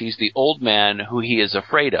 and he sees the old man who he is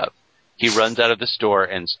afraid of. He runs out of the store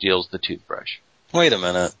and steals the toothbrush. Wait a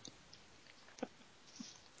minute.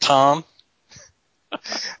 Tom?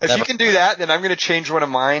 If you can do that, then I'm going to change one of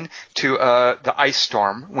mine to the Ice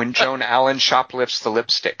Storm, when Joan Allen shoplifts the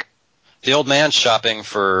lipstick. The old man's shopping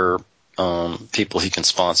for people he can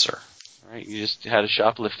sponsor. Right, you just had a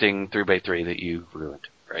shoplifting 3x3 that you ruined.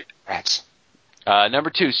 Right. Rats. Number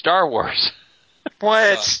 2, Star Wars.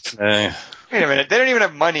 What? Wait a minute. They don't even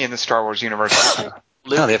have money in the Star Wars universe.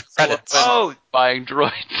 No, they have credits. Buying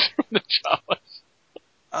droids from the Jawas.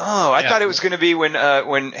 Oh, I thought it was going to be when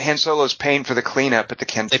Han Solo's paying for the cleanup at the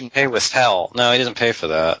canteen. They pay with hell. No, he doesn't pay for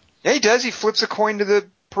that. Yeah, he does. He flips a coin to the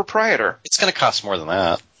proprietor. It's going to cost more than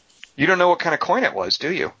that. You don't know what kind of coin it was, do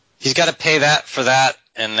you? He's got to pay that for that,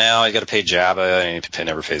 and now he's got to pay Jabba, and he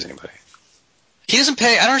never pays anybody. He doesn't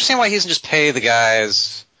pay. I don't understand why he doesn't just pay the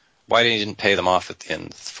guys. Why didn't he didn't pay them off at the end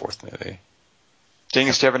of the 4th movie?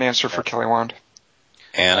 Dingus, do you have an answer for Kelly Wand?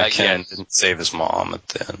 Anakin didn't save his mom at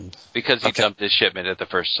the end. Because he dumped his shipment at the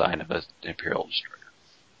first sign of an Imperial destroyer.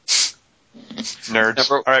 Nerds.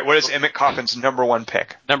 All right, what is Emmett Coffin's number 1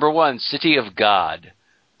 pick? Number 1, City of God.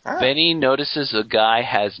 Ah. Benny notices a guy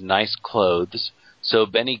has nice clothes, so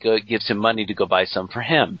Benny gives him money to go buy some for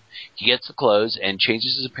him. He gets the clothes and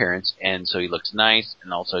changes his appearance, and so he looks nice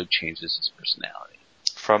and also changes his personality.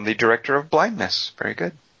 From the director of Blindness. Very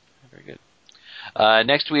good. Very good.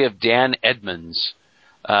 Next we have Dan Edmonds.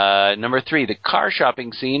 Number 3, the car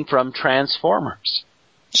shopping scene from Transformers.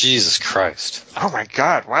 Jesus Christ. Oh my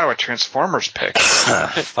God. Wow, a Transformers pick.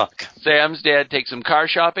 Fuck. Sam's dad takes him car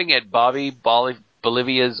shopping at Bobby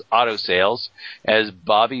Bolivia's auto sales. As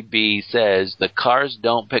Bobby B says, the cars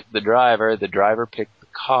don't pick the driver picked the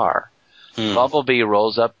car. Bumblebee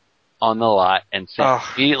rolls up on the lot and Sam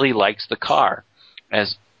immediately likes the car.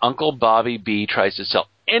 As Uncle Bobby B tries to sell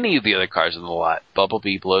any of the other cars in the lot,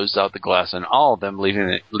 Bumblebee blows out the glass on all of them,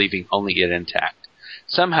 leaving only it intact.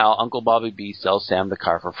 Somehow, Uncle Bobby B sells Sam the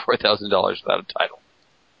car for $4,000 without a title.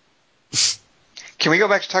 Can we go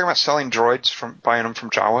back to talking about selling droids buying them from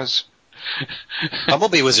Jawas?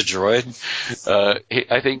 Bumblebee was a droid.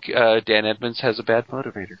 I think Dan Edmonds has a bad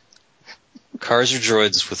motivator. Cars are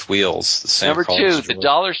droids with wheels. The same. Number 2, the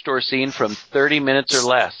dollar store scene from 30 Minutes or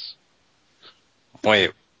Less.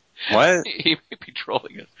 Wait, what? He may be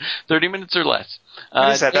trolling us. 30 Minutes or Less.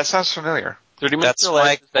 What is that? That sounds familiar. 30 Minutes or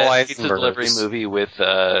Less is that pizza delivery movie with...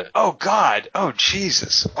 Oh, God. Oh,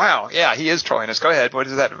 Jesus. Wow. Yeah, he is trolling us. Go ahead. What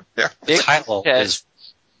is that?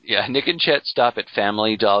 Yeah. Nick and Chet stop at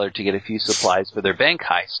Family Dollar to get a few supplies for their bank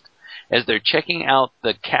heist. As they're checking out,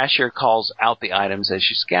 the cashier calls out the items as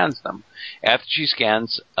she scans them. After she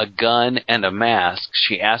scans a gun and a mask,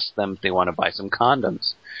 she asks them if they want to buy some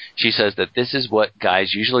condoms. She says that this is what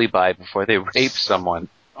guys usually buy before they rape someone.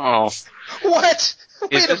 Oh. What?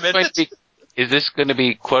 Wait a minute. Is this going to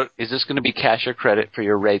be cashier credit for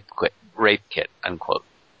your rape kit, unquote?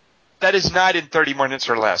 That is not in 30 Minutes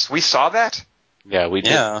or Less. We saw that? Yeah, we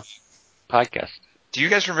did. Yeah. Podcast. Do you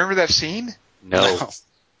guys remember that scene? No.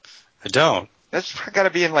 I don't. That's got to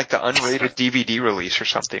be in like the unrated DVD release or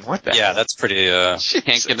something. What the hell? Yeah, that's pretty,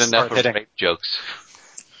 Can't get enough of rape jokes.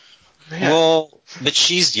 Man. Well, but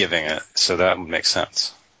she's giving it, so that would make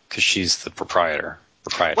sense. Because she's the proprietor.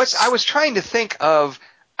 I was trying to think of,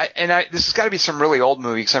 this has got to be some really old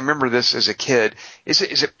movie, because I remember this as a kid. Is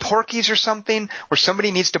it Porky's or something, where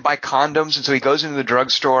somebody needs to buy condoms, and so he goes into the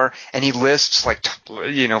drugstore, and he lists,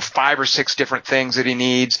 5 or 6 different things that he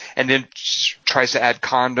needs, and then tries to add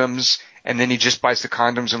condoms, and then he just buys the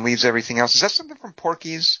condoms and leaves everything else. Is that something from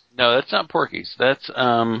Porky's? No, that's not Porky's. That's,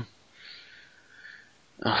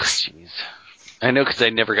 Oh, jeez. I know because I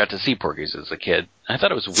never got to see Porky's as a kid. I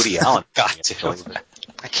thought it was Woody Allen. God, actually, but-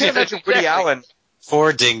 I can't imagine Woody Allen.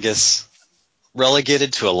 Poor Dingus.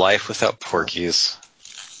 Relegated to a life without Porky's.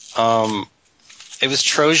 It was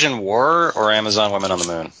Trojan War or Amazon Women on the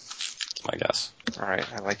Moon. That's my guess. All right,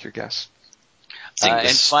 I like your guess. and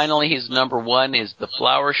finally, his number one is the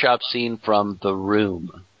flower shop scene from The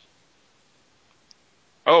Room.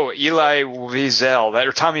 Oh, Eli Wiesel,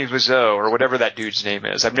 or Tommy Wiseau, or whatever that dude's name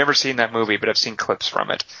is. I've never seen that movie, but I've seen clips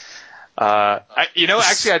from it.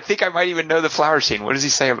 Actually, I think I might even know the flower scene. What does he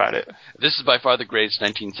say about it? This is by far the greatest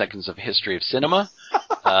 19 seconds of history of cinema.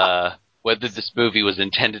 Whether this movie was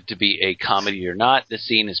intended to be a comedy or not, this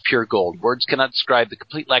scene is pure gold. Words cannot describe the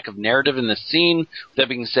complete lack of narrative in this scene. With that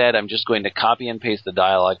being said, I'm just going to copy and paste the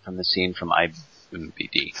dialogue from the scene from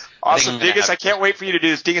IMDb. Awesome, Dingus. I can't wait for you to do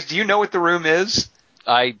this. Dingus, do you know what The Room is?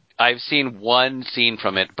 I've seen one scene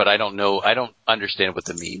from it, but I don't understand what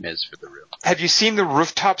the meme is for The Room. Have you seen the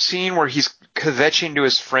rooftop scene where he's kvetching to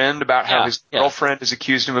his friend about how his girlfriend has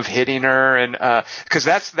accused him of hitting her? And because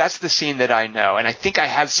that's the scene that I know, and I think I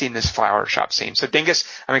have seen this flower shop scene. So Dingus,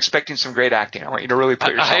 I'm expecting some great acting. I want you to really put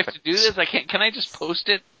yourself. I have to do this. I can't. Can I just post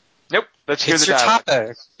it? Nope. Let's hear It's the your dialogue.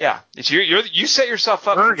 topic. Yeah, it's you set yourself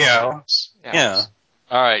up. Virgo. Yeah.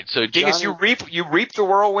 All right. So Dingus, you reap the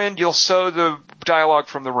whirlwind. You'll sow the dialogue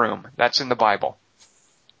from The Room. That's in the Bible.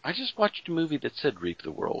 I just watched a movie that said "Reap the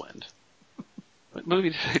Whirlwind." What movie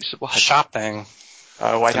did I just watch? Shopping.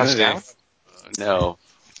 White House movie. Down? No.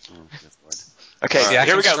 Oh, good Lord. Okay, Yeah,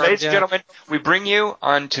 here we go. start, Ladies and gentlemen, we bring you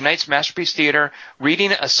on tonight's Masterpiece Theater,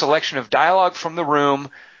 reading a selection of dialogue from The Room,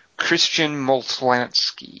 Christian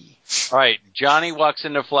Moltlansky. All right. Johnny walks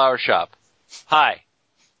into a flower shop. Hi.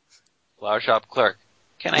 Flower shop clerk.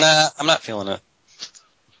 Can I? Nah, I'm not feeling it.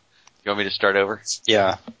 You want me to start over?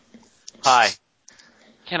 Yeah. Hi.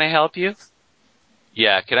 Can I help you?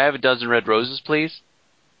 Yeah. Can I have a dozen red roses, please?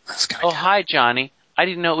 Oh, hi, Johnny. I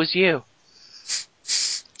didn't know it was you.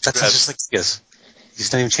 That sounds just like Dingus.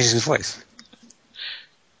 He's not even changing his voice.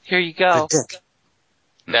 Here you go.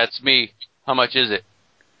 That's me. How much is it?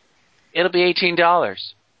 It'll be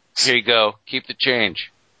 $18. Here you go. Keep the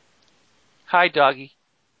change. Hi, doggy.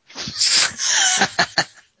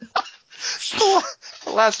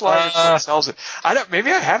 The last line is what sells it.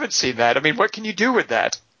 Maybe I haven't seen that. I mean, what can you do with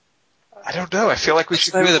that? I don't know. I feel like we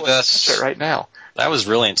should maybe Google the best it right now. That was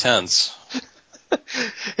really intense.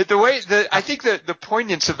 I think the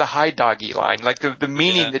poignance of the "hi doggy" line, like the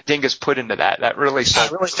meaning that Dingus put into that really I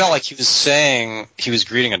really felt like he was saying he was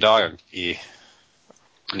greeting a dog near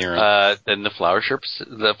him. Then the flower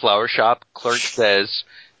shop clerk says,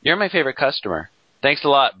 "You're my favorite customer. Thanks a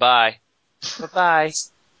lot. Bye." Bye-bye.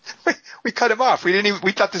 We cut him off.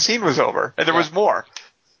 We thought the scene was over, and there was more.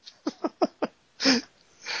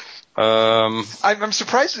 I'm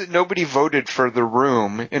surprised that nobody voted for The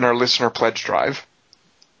Room in our listener pledge drive.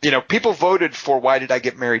 People voted for Why Did I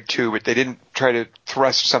Get Married Too, but they didn't try to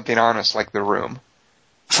thrust something on us like The Room.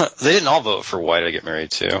 They didn't all vote for Why Did I Get Married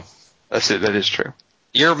Too. That's it. That is true.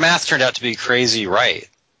 Your math turned out to be crazy right.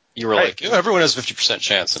 You were Right. like, everyone has a 50%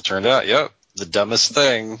 chance. It turned out, the dumbest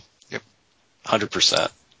thing. Yep.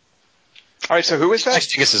 100%. All right, so who is that?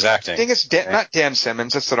 Actually, Dingus is acting. Dingus, not Dan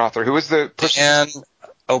Simmons. That's the author. Who was the person? Dan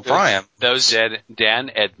O'Brien. That was Dan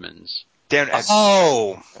Edmonds. Dan.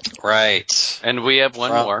 Oh, right. And we have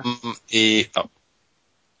one more.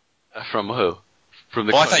 From who? From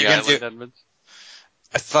the Well, I thought Coney you were gonna Island do- Edmonds?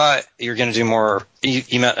 I thought you were going to do more.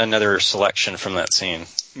 You meant another selection from that scene.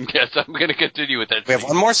 Yes, I'm going to continue with that. We have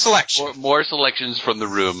one more selection. More selections from The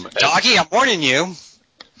Room. Doggy, I'm warning you.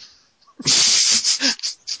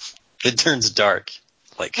 It turns dark,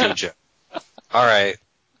 like Cujo. All right,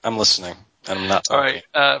 I'm listening, and I'm not talking.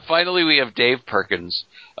 All right. Finally, we have Dave Perkins,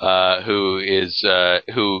 who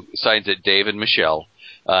signs it Dave and Michelle.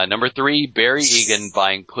 Number 3, Barry Egan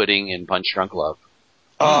buying pudding in Punch Drunk Love.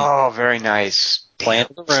 Oh, very nice. Play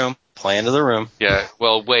into the room. Play into the room. Yeah.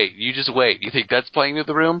 Well, wait. You just wait. You think that's playing into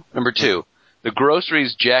the room? Number 2, the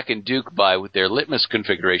groceries Jack and Duke buy with their litmus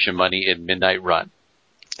configuration money in Midnight Run.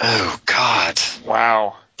 Oh God!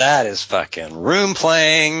 Wow. That is fucking room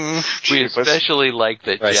playing. We especially like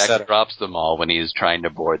that Right, Jack set it. drops them all when he is trying to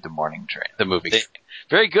board the morning train, the movie train.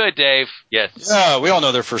 Very good, Dave. Yes. Yeah, we all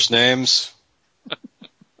know their first names.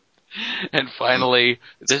 And finally,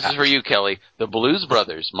 this is for you, Kelly, the Blues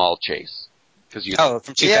Brothers Mall Chase. From Yeah,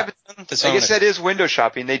 but I guess that is window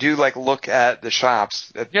shopping. They do look at the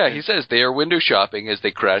shops. Yeah, he says they are window shopping as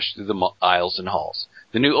they crash through the aisles and halls.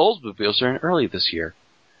 The new Oldsmobiles are in early this year.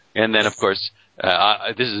 And then, of course,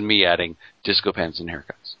 this is me adding disco pants and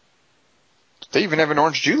haircuts. They even have an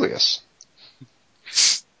Orange Julius.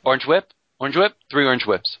 Orange Whip? Orange Whip? 3 orange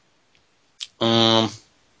whips.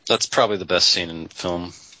 That's probably the best scene in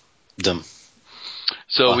film.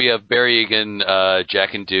 So we have Barry Egan,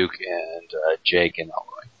 Jack and Duke, and Jake and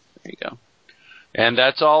Elroy. There you go. And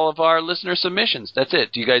that's all of our listener submissions. That's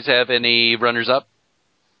it. Do you guys have any runners-up?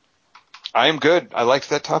 I am good. I liked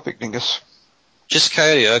that topic, Dingus. Just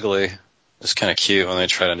Coyote Ugly. It's kind of cute when they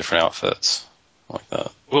try it on different outfits. Like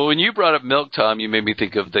that. Well, when you brought up milk, Tom, you made me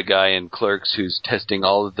think of the guy in Clerks who's testing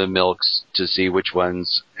all of the milks to see which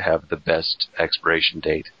ones have the best expiration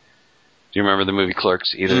date. Do you remember the movie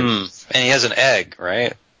Clerks either? And he has an egg,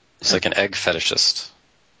 right? He's like an egg fetishist.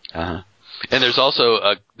 Uh-huh. And there's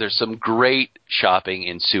also there's some great shopping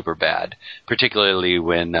in Superbad, particularly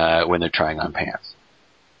when they're trying on pants.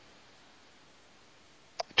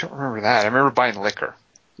 I don't remember that. I remember buying liquor.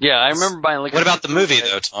 Yeah, I remember buying liquor. What about the movie,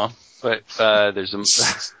 though, Tom? But there's some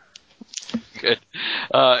good.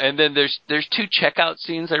 And then there's 2 checkout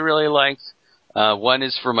scenes I really liked. One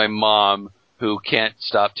is for my mom, who can't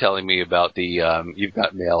stop telling me about the You've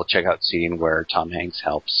Got Mail checkout scene where Tom Hanks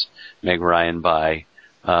helps Meg Ryan buy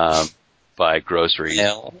groceries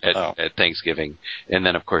at Thanksgiving, and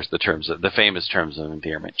then of course the famous terms of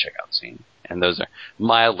endearment checkout scene. And those are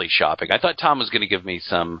mildly shopping. I thought Tom was going to give me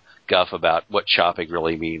some guff about what shopping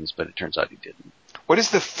really means, but it turns out he didn't. What is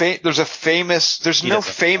there's no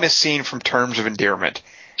famous scene from Terms of Endearment.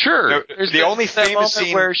 Sure. There's the only famous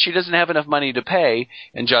scene where she doesn't have enough money to pay,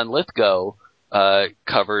 and John Lithgow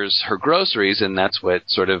covers her groceries, and that's what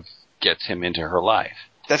sort of gets him into her life.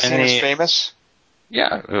 That scene is famous?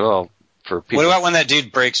 Yeah, well, for people. What about when that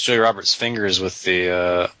dude breaks Julia Roberts' fingers with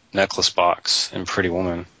the necklace box in Pretty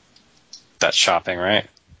Woman? That's shopping, right?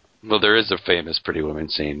 Well, there is a famous Pretty Woman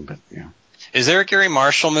scene, but yeah. Is there a Gary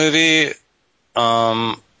Marshall movie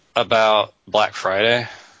about Black Friday?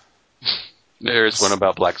 There's one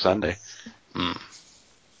about Black Sunday.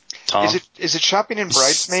 Tom? Is it shopping in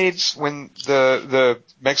Bridesmaids when the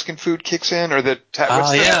Mexican food kicks in, or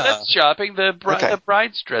that's shopping. The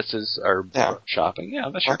bride's dresses are shopping. Yeah,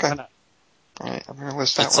 that's shopping. Okay. All right, I'm going to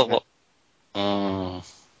list that one.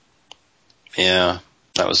 Yeah,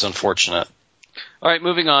 that was unfortunate. All right,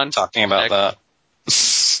 moving on. Talking about that.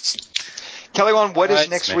 Kelly, what is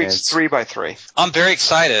next week's 3x3? I'm very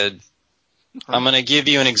excited. I'm going to give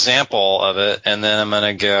you an example of it, and then I'm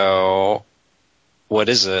going to go, what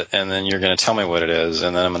is it? And then you're going to tell me what it is,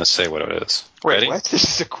 and then I'm going to say what it is. Wait, Ready? what? This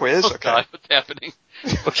is a quiz? Oh, God, what's happening?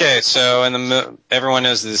 Okay, so everyone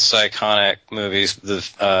knows this iconic movie,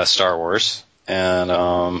 the Star Wars, and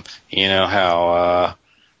you know how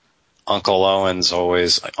Uncle Owen's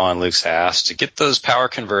always on Luke's ass to get those power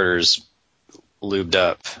converters lubed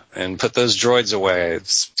up and put those droids away.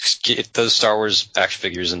 Get those Star Wars action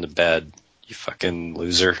figures into bed, you fucking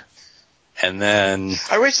loser. And then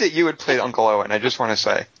I wish that you would play Uncle Owen. I just want to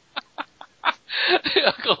say.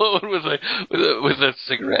 Uncle Owen with a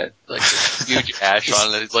cigarette, like a huge ash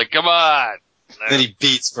on it. He's like, "Come on!" Then he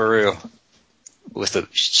beats Baru with a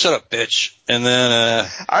 "Shut up, bitch!" And then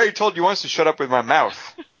I already told you once to shut up with my mouth.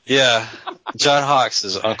 Yeah, John Hawkes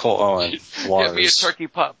is Uncle Owen. Get me a turkey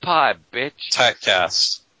pot pie, bitch.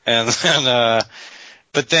 Typecast. And then,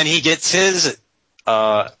 but then he gets his.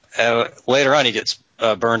 Later on, he gets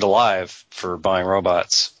burned alive for buying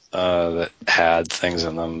robots that had things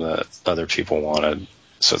in them that other people wanted.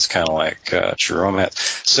 So it's kind of like true romance.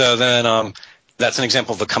 So then that's an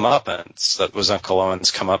example of a comeuppance. That was Uncle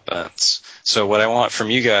Owen's comeuppance. So what I want from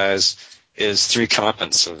you guys is 3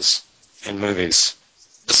 comeuppances in movies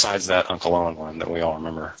besides that Uncle Owen one that we all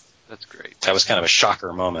remember. That's great. That was kind of a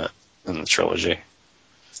shocker moment in the trilogy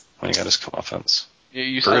when he got his comeuppance.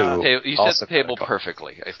 You set the table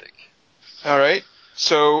perfectly, I think. All right.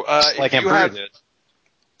 So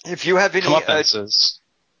if you have any comeupances.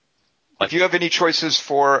 If you have any choices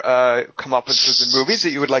for comeuppances in movies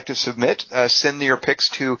that you would like to submit, send your picks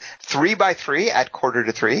to 3x3 at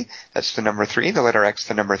 2:45. That's the number 3, the letter X,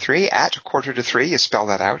 the number 3 at 2:45. You spell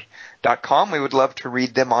that out. .com. We would love to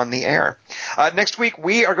read them on the air. Next week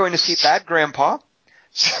we are going to see Bad Grandpa.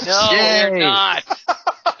 No, you're not.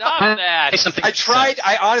 Stop that.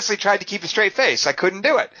 I honestly tried to keep a straight face. I couldn't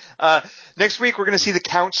do it. Next week we're going to see The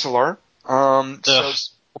Counselor.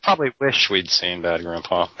 We'll probably wish we'd seen Bad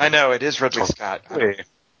Grandpa. I know, it is Ridley Scott.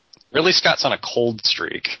 Ridley Scott's on a cold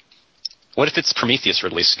streak. What if it's Prometheus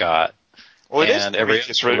Ridley Scott? Well, it is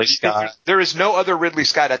Prometheus Ridley Scott. There is no other Ridley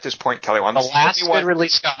Scott at this point, Kelly. The last good Ridley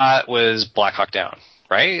Scott was Black Hawk Down,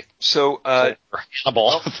 right? So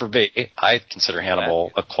Hannibal, for me, I consider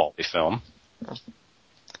Hannibal a quality film.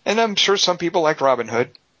 And I'm sure some people like Robin Hood.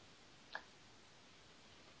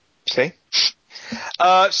 See?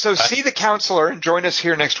 So see The Counselor and join us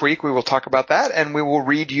here next week. We will talk about that, and we will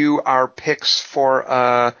read you our picks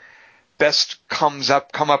for best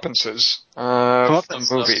comeuppances from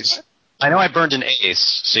movies. I know I burned an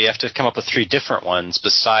ace, so you have to come up with 3 different ones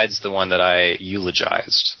besides the one that I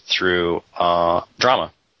eulogized through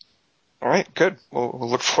drama. All right, good. We'll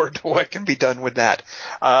look forward to what can be done with that.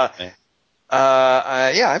 Okay.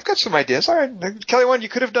 Yeah, I've got some ideas. All right, Kelly Wand, you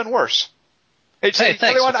could have done worse. Hey, thanks.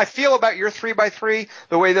 Kelly Wand, I feel about your 3x3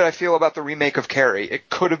 the way that I feel about the remake of Carrie.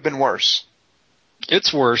 It could have been worse.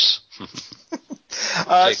 It's worse.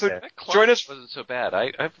 So join us. Wasn't so bad.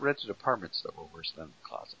 I've rented apartments that were worse than the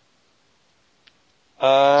Closet.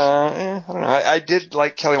 I don't know. I did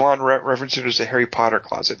like Kelly Wand reference it as a Harry Potter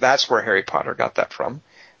closet. That's where Harry Potter got that from.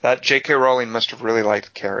 That J.K. Rowling must have really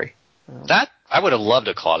liked Carrie. I would have loved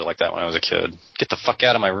a closet like that when I was a kid. Get the fuck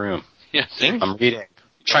out of my room. Yeah, I'm reading.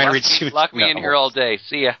 Trying to read. Lock me in here all day.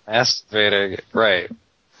 See ya. Masturbating. Right.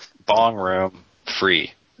 Bong room.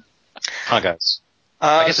 Free. Huh, guys?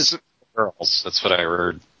 I guess it's girls. That's what I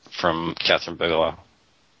heard from Catherine Bigelow.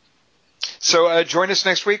 So join us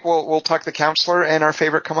next week. We'll talk The Counselor and our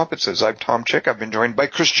favorite comeuppанces. I'm Tom Chick. I've been joined by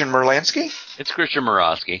Christian Merlansky. It's Christian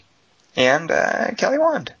Morosky. And Kelly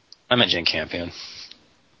Wand. I'm a Jane Campion.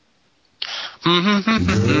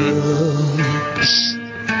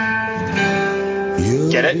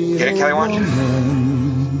 Get it? Get it, Kelly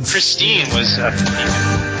Wand? Christine was... I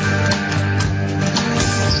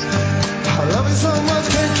love you so much,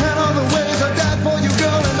 can't count all the ways I died for you,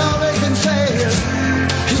 girl, and all they can say is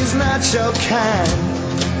he's not your kind.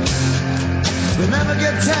 They never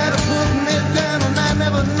get tired of putting me down, and I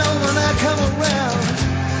never know when I come around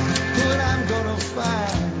what I'm gonna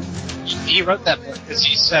find. He wrote that book because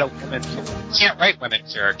he said a woman can't write women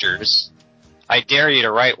characters. I dare you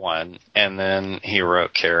to write one, and then he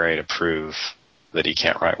wrote Carrie to prove that he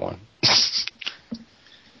can't write one.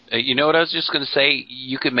 You know what I was just going to say?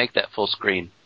 You could make that full screen.